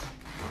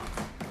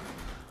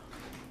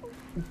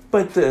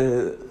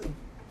the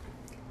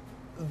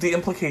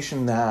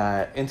implication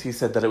that Inti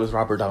said that it was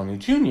Robert Downey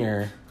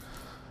Jr.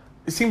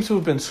 it seems to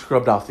have been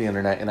scrubbed off the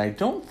internet, and I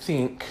don't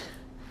think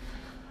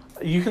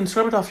you can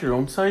scrub it off your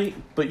own site,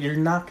 but you're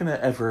not going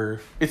to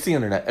ever... It's the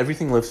internet.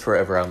 Everything lives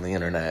forever on the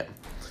internet.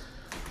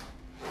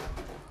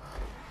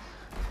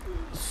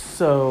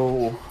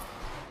 So,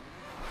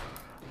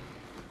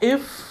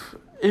 if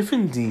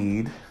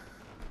indeed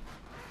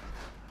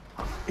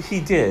he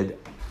did,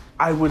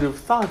 I would have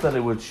thought that it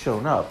would have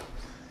shown up.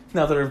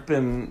 Now, there have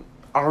been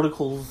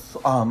articles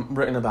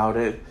written about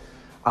it.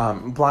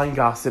 Blind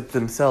Gossip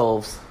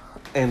themselves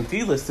and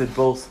Delisted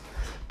both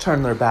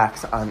turned their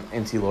backs on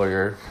Inti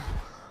Lawyer.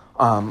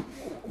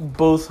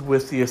 Both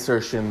with the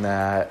assertion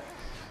that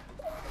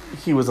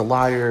he was a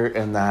liar,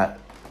 and that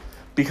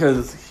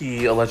because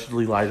he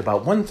allegedly lied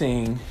about one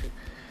thing,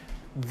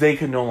 they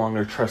could no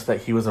longer trust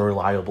that he was a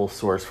reliable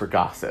source for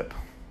gossip.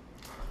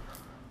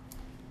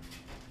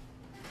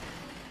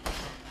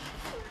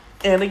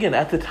 And again,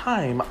 at the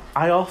time,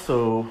 I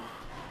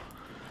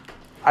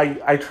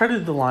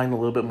treaded the line a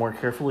little bit more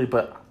carefully,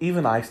 but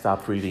even I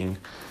stopped reading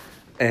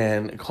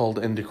and called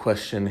into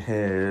question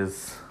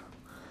his...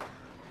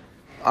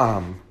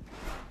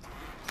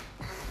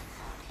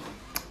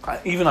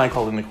 even I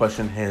called into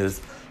question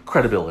his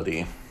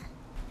credibility.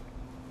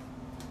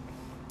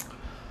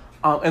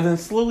 And then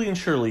slowly and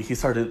surely they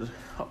started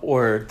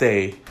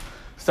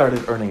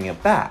earning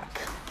it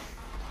back.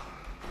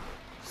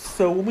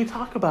 So when we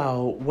talk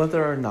about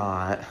whether or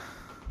not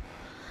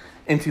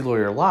Inti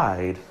Lawyer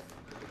lied,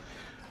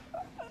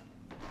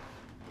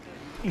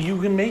 you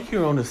can make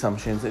your own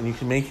assumptions, and you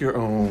can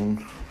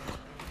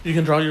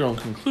draw your own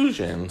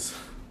conclusions.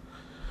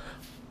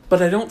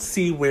 But I don't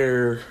see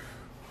where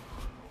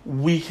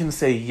we can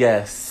say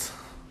yes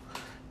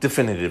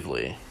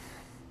definitively.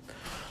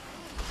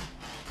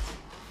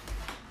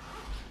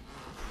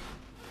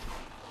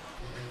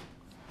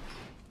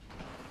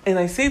 And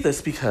I say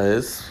this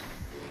because,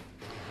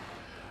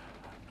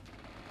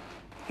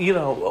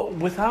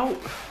 without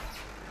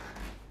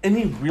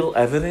any real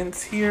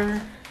evidence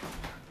here,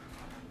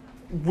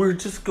 we're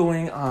just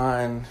going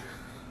on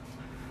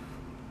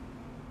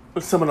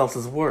someone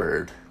else's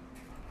word.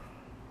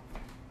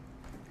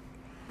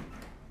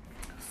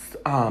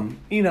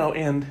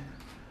 And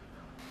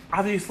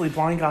obviously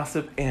Blind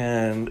Gossip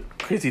and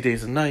Crazy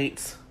Days and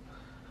Nights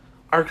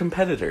are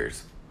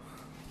competitors.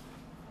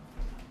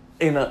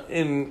 And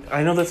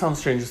I know that sounds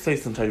strange to say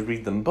since I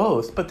read them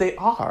both, but they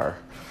are.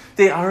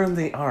 They are and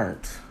they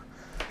aren't.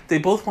 They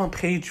both want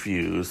page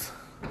views.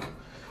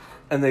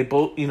 And they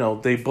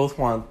both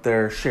want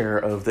their share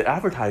of the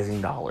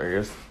advertising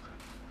dollars.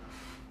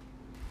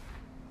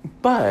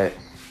 But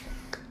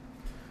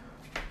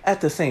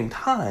at the same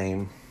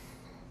time,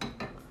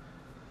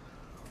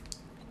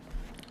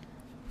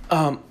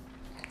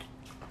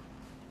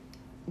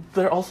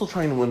 they're also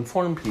trying to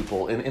inform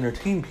people and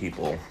entertain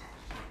people.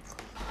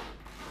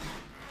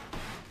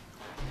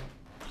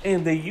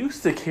 And they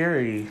used to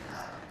carry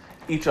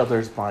each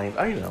other's blind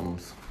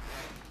items.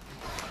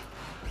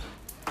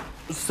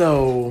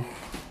 So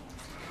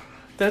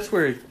that's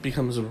where it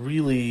becomes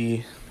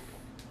really...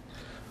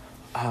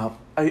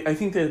 I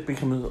think that it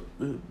becomes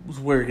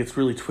where it gets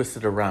really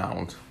twisted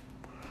around.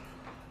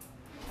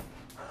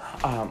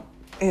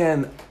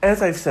 And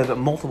as I've said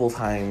multiple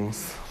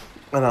times,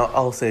 and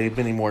I'll say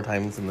many more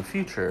times in the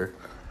future,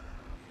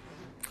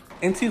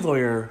 NC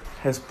Lawyer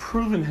has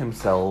proven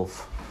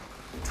himself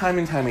time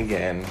and time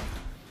again,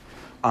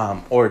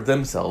 or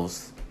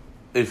themselves,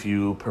 if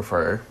you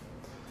prefer,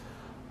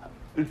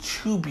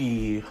 to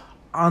be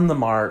on the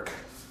mark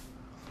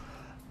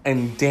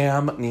and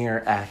damn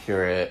near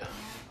accurate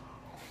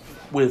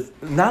with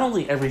not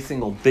only every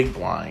single big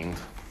blind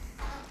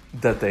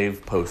that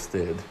they've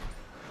posted,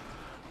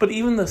 but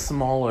even the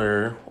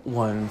smaller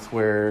ones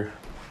where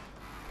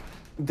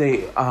they,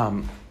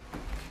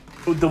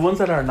 the ones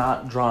that are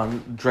not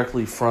drawn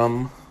directly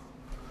from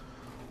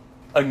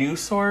a news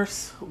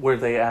source, where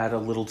they add a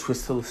little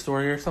twist to the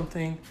story or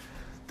something,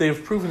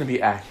 they've proven to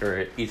be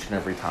accurate each and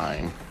every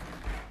time.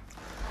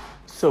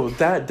 So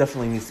that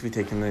definitely needs to be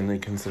taken into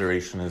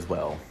consideration as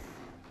well.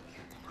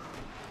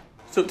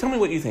 So tell me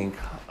what you think.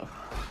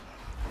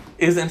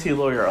 Is NC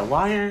Lawyer a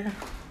liar?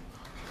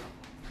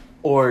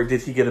 Or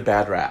did he get a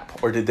bad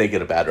rap? Or did they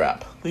get a bad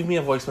rap? Leave me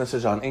a voice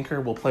message on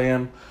Anchor. We'll play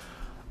him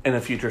in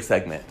a future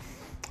segment.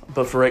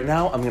 But for right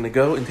now, I'm going to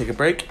go and take a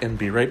break and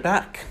be right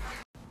back.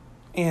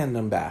 And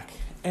I'm back.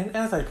 And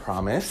as I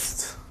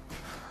promised,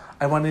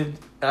 I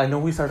know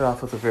we started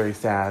off with a very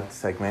sad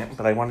segment,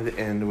 but I wanted to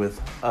end with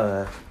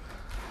a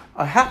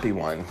happy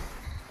one.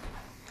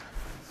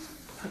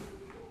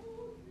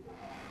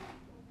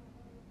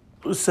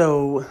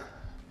 So,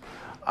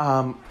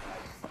 over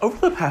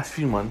the past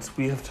few months,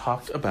 we have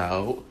talked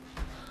about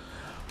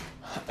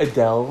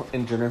Adele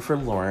and Jennifer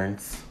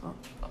Lawrence.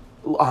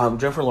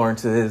 Jennifer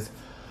Lawrence's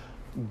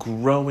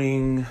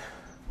growing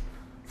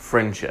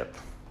friendship.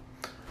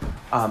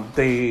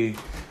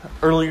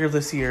 Earlier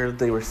this year,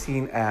 they were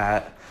seen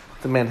at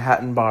the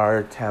Manhattan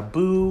bar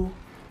Taboo.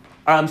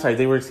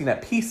 They were seen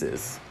at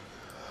Pieces,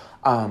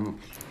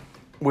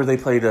 where they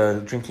played a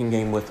drinking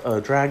game with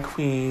a drag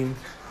queen.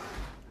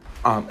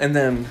 And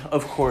then,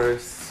 of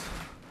course,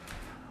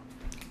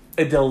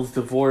 Adele's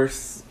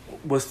divorce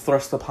was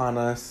thrust upon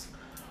us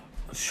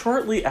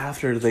shortly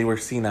after they were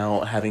seen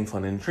out having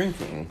fun and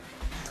drinking.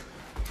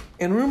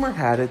 And rumor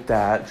had it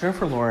that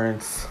Jennifer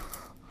Lawrence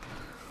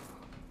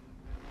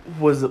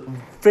was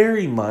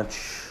very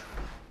much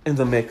in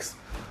the mix,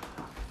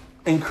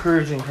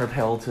 encouraging her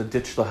pal to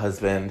ditch the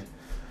husband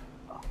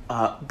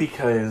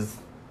because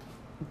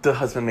the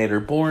husband made her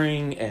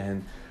boring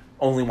and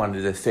only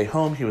wanted to stay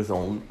home. He was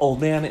an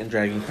old man and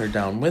dragging her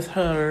down with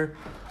him,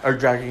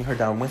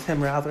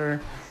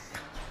 rather.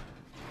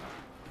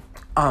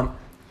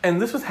 And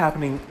this was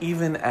happening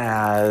even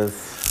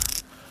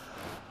as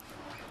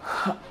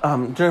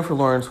Jennifer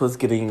Lawrence was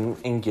getting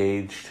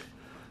engaged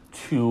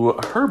to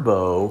her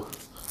beau,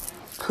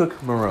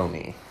 Cook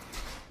Maroney.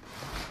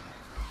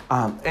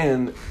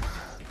 And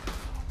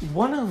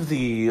one of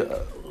the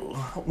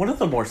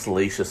more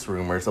salacious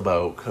rumors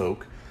about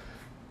Cook,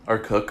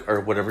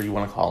 or whatever you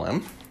want to call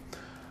him,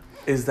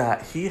 is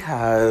that he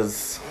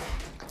has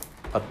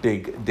a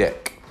big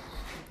dick.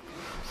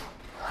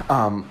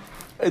 I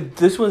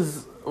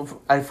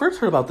first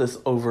heard about this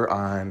over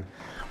on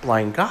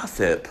Blind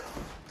Gossip.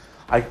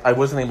 I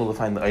wasn't able to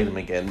find the item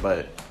again,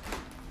 but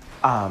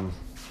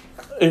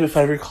if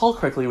I recall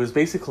correctly, it was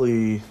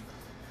basically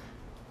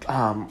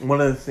one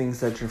of the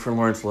things that Jennifer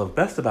Lawrence loved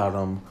best about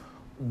him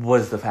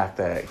was the fact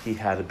that he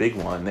had a big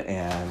one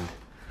and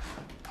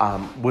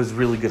was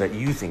really good at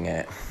using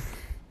it.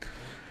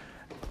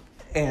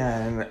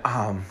 And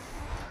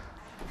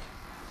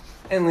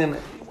then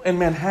in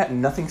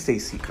Manhattan, nothing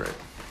stays secret.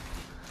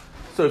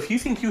 So if you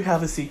think you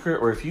have a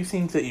secret, or if you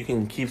think that you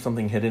can keep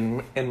something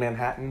hidden in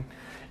Manhattan,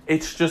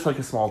 it's just like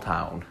a small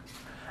town.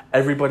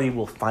 Everybody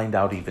will find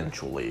out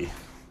eventually.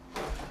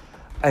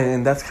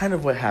 And that's kind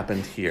of what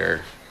happened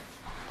here.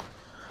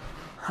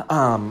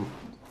 Not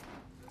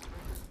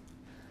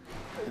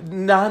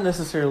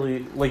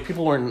necessarily, like,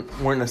 people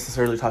weren't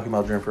necessarily talking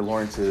about Jennifer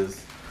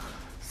Lawrence's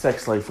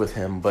sex life with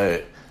him,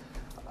 but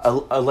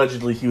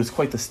allegedly he was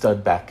quite the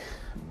stud back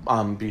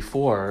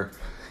before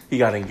he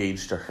got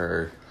engaged to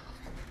her,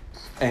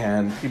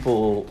 and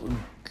people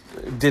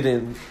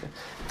didn't.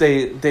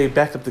 They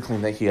backed up the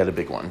claim that he had a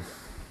big one.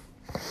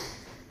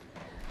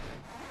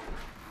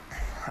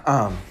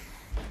 But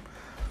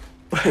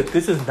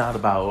this is not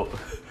about.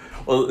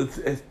 Well,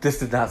 this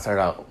did not start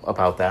out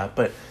about that,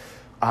 but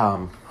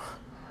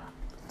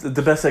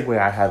the best segue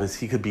I have is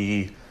he could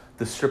be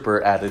the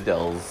stripper at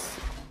Adele's,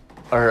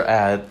 or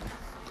at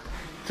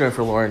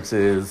Jennifer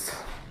Lawrence's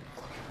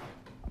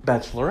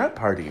bachelorette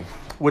party,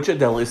 which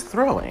Adele is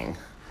throwing.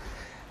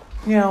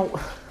 Now,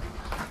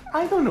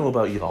 I don't know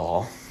about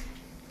y'all,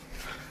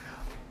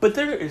 but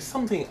there is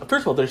something,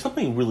 first of all, there's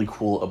something really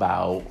cool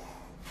about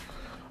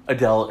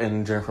Adele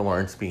and Jennifer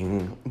Lawrence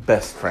being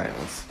best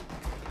friends.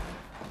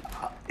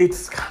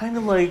 It's kind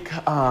of like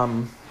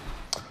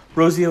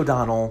Rosie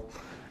O'Donnell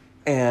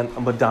and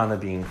Madonna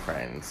being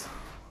friends.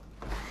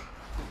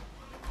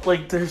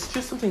 Like, there's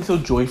just something so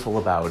joyful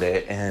about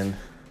it, and,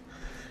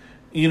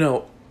 you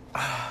know,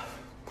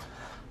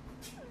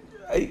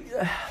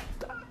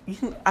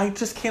 I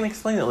just can't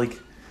explain it. Like,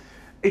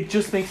 it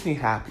just makes me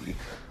happy.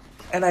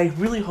 And I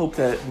really hope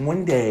that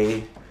one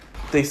day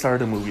they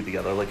start a movie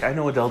together. Like, I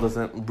know Adele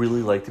doesn't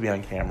really like to be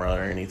on camera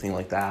or anything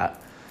like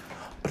that,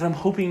 but I'm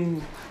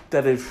hoping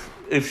that if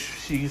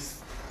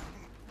she's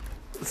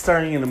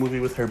starring in a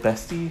movie with her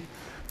bestie,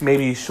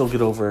 maybe she'll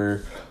get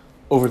over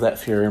that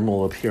fear and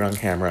will appear on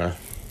camera.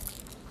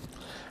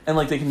 And,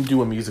 like, they can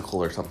do a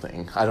musical or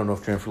something. I don't know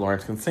if Jennifer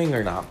Lawrence can sing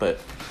or not, but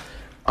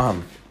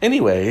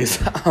anyways,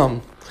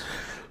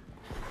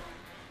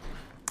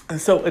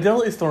 so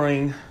Adele is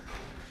throwing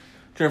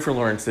Jennifer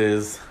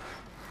Lawrence's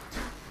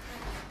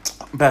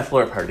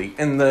bachelorette party,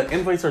 and the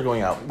invites are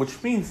going out,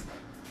 which means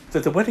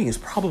that the wedding is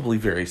probably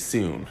very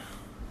soon.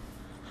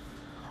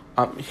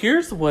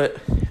 Here's what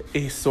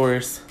a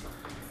source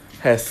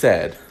has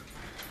said.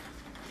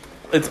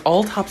 It's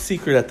all top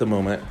secret at the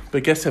moment,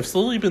 but guests have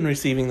slowly been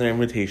receiving their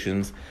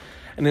invitations,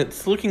 and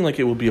it's looking like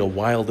it will be a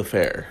wild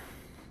affair.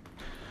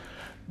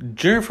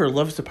 Jennifer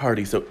loves to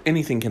party, so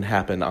anything can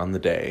happen on the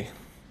day.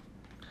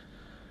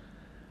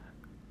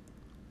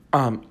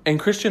 And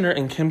Kris Jenner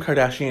and Kim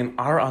Kardashian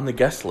are on the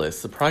guest list,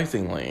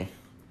 surprisingly.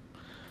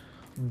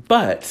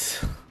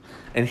 But,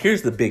 and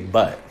here's the big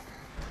but.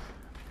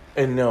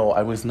 And no,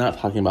 I was not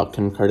talking about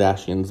Kim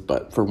Kardashian's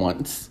butt for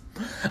once.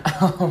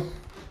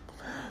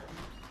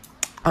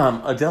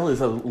 Adele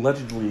is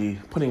allegedly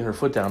putting her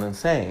foot down and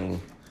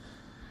saying,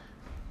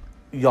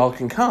 y'all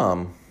can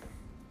come,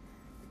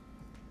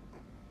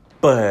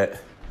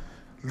 but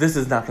this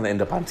is not going to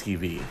end up on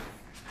TV.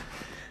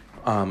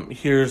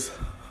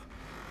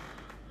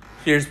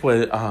 Here's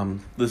what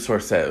the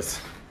source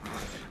says.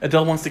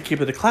 Adele wants to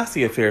keep it a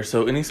classy affair,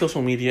 so any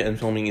social media and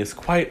filming is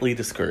quietly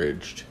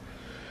discouraged.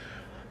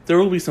 There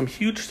will be some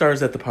huge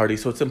stars at the party,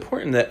 so it's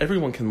important that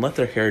everyone can let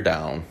their hair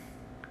down.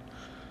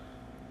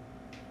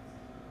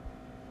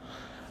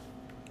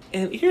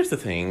 And here's the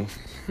thing.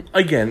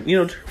 Again,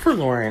 Jennifer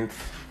Lawrence,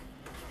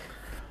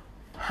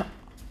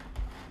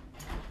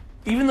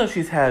 even though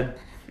she's had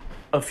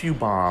a few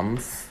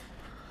bombs,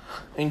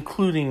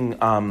 including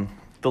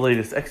the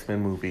latest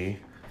X-Men movie,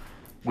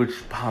 which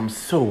bombed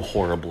so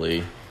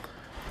horribly,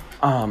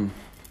 even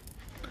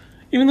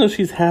though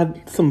she's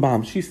had some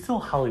bombs, she's still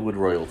Hollywood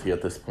royalty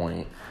at this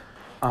point.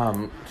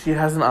 She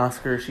has an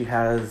Oscar. She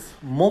has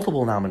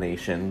multiple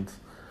nominations.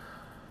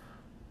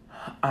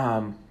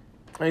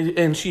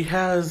 And she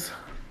has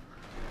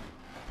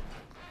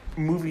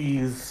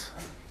movies.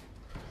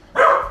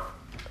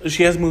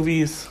 She has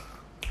movies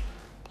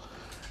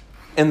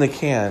in the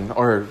can,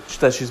 or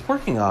that she's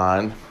working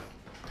on,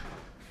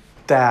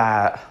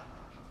 that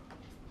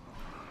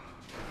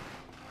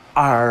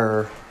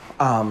are,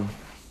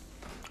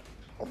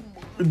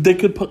 they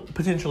could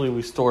potentially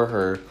restore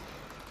her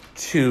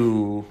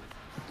to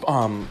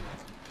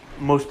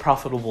most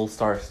profitable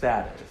star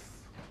status.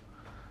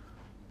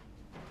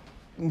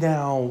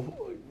 Now,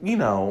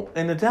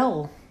 and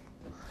Adele,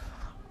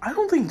 I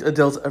don't think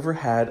Adele's ever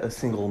had a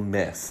single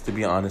miss, to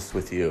be honest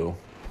with you.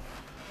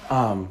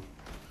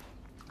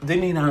 They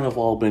may not have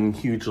all been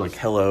huge, like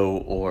Hello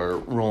or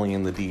Rolling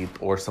in the Deep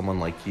or Someone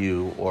Like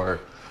You or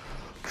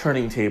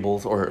Turning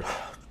Tables, or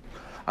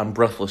I'm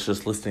breathless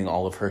just listing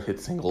all of her hit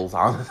singles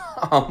on.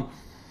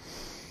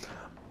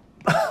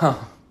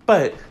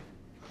 But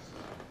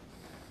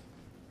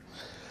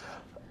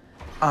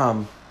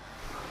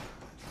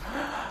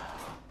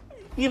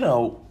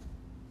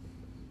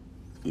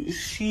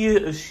she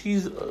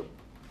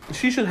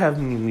should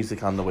have new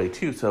music on the way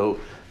too, so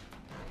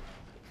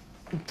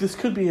this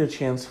could be a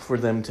chance for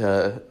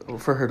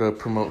her to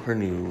promote her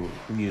new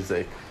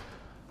music.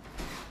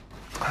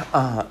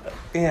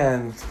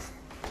 And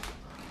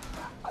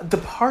the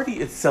party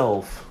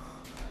itself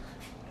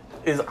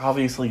is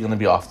obviously going to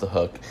be off the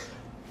hook,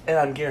 and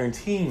I'm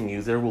guaranteeing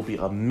you there will be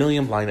a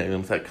million blind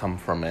items that come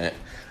from it,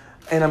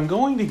 and I'm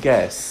going to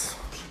guess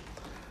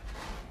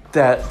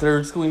that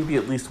there's going to be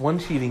at least one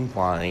cheating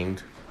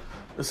blind,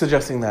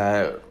 suggesting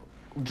that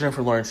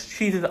Jennifer Lawrence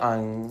cheated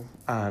on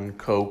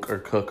Coke or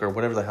Cook or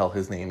whatever the hell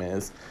his name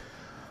is,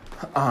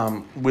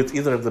 with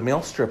either the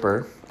male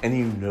stripper, and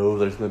you know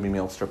there's going to be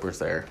male strippers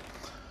there.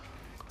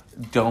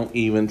 Don't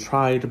even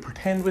try to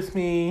pretend with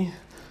me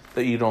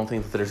that you don't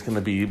think that there's going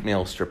to be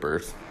male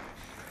strippers,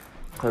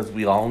 because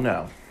we all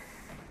know.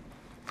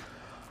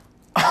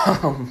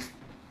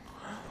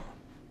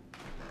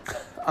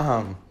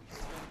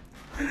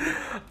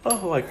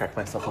 Oh, I crack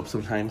myself up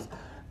sometimes.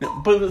 No,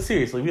 but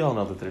seriously, we all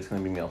know that there's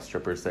going to be male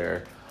strippers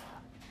there.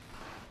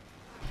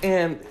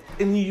 And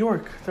in New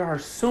York, there are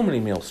so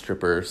many male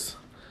strippers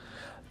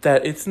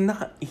that it's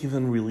not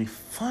even really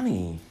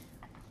funny.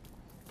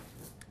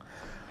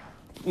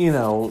 You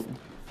know,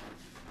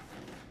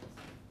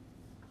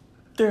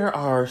 there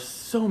are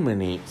so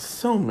many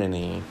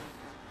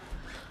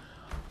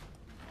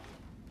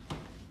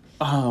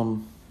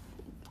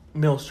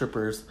male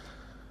strippers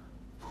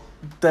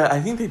that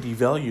I think they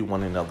devalue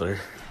one another.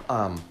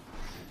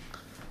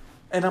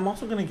 And I'm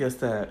also going to guess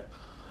that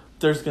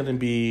there's going to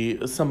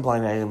be some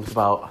blind items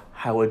about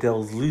how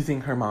Adele's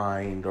losing her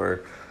mind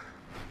or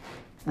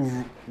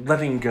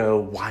letting go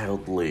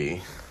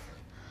wildly.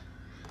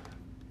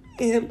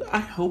 And I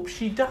hope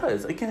she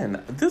does.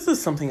 Again, this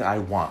is something I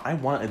want. I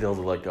want Adele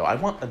to let go. I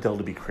want Adele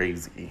to be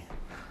crazy.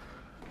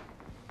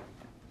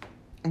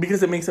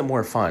 Because it makes it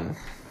more fun.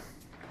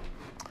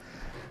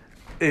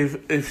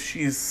 If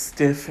she's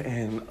stiff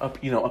and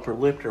upper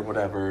lipped or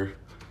whatever,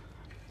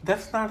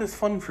 that's not as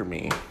fun for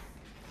me.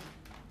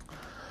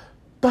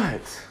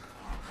 But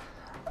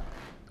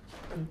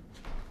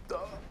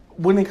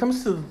when it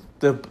comes to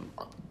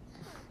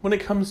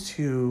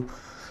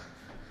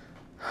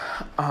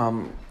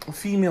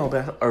female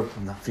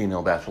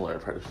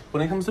bachelorette parties,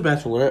 when it comes to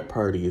bachelorette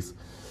parties,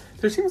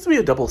 there seems to be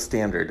a double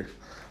standard.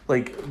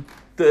 Like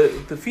the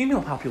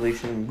female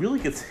population really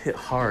gets hit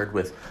hard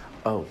with,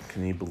 oh,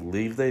 can you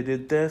believe they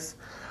did this?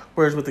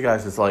 Whereas with the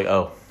guys, it's like,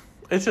 oh,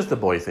 it's just a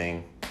boy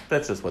thing.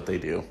 That's just what they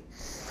do.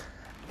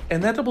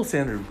 And that double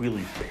standard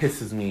really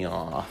pisses me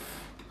off.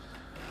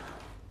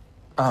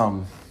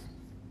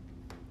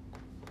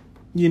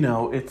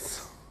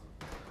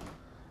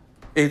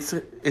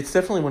 It's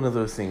definitely one of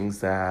those things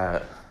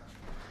that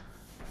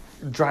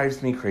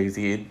drives me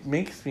crazy. It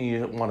makes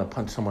me want to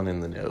punch someone in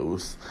the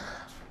nose.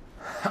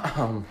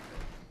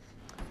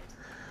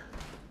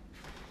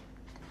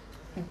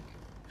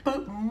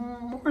 But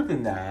more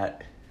than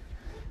that,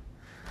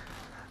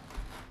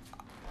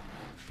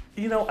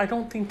 I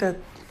don't think that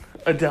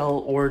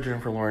Adele or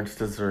Jennifer Lawrence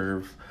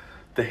deserve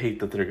the hate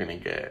that they're going to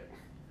get.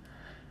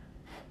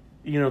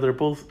 They're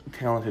both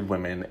talented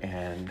women,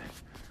 and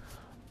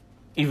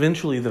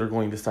eventually they're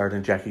going to start a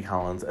Jackie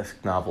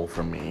Collins-esque novel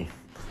from me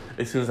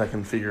as soon as I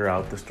can figure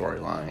out the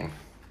storyline.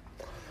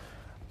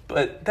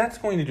 But that's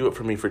going to do it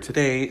for me for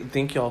today.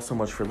 Thank you all so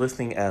much for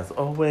listening, as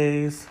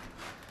always.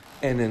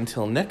 And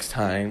until next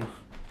time,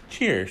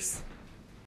 cheers.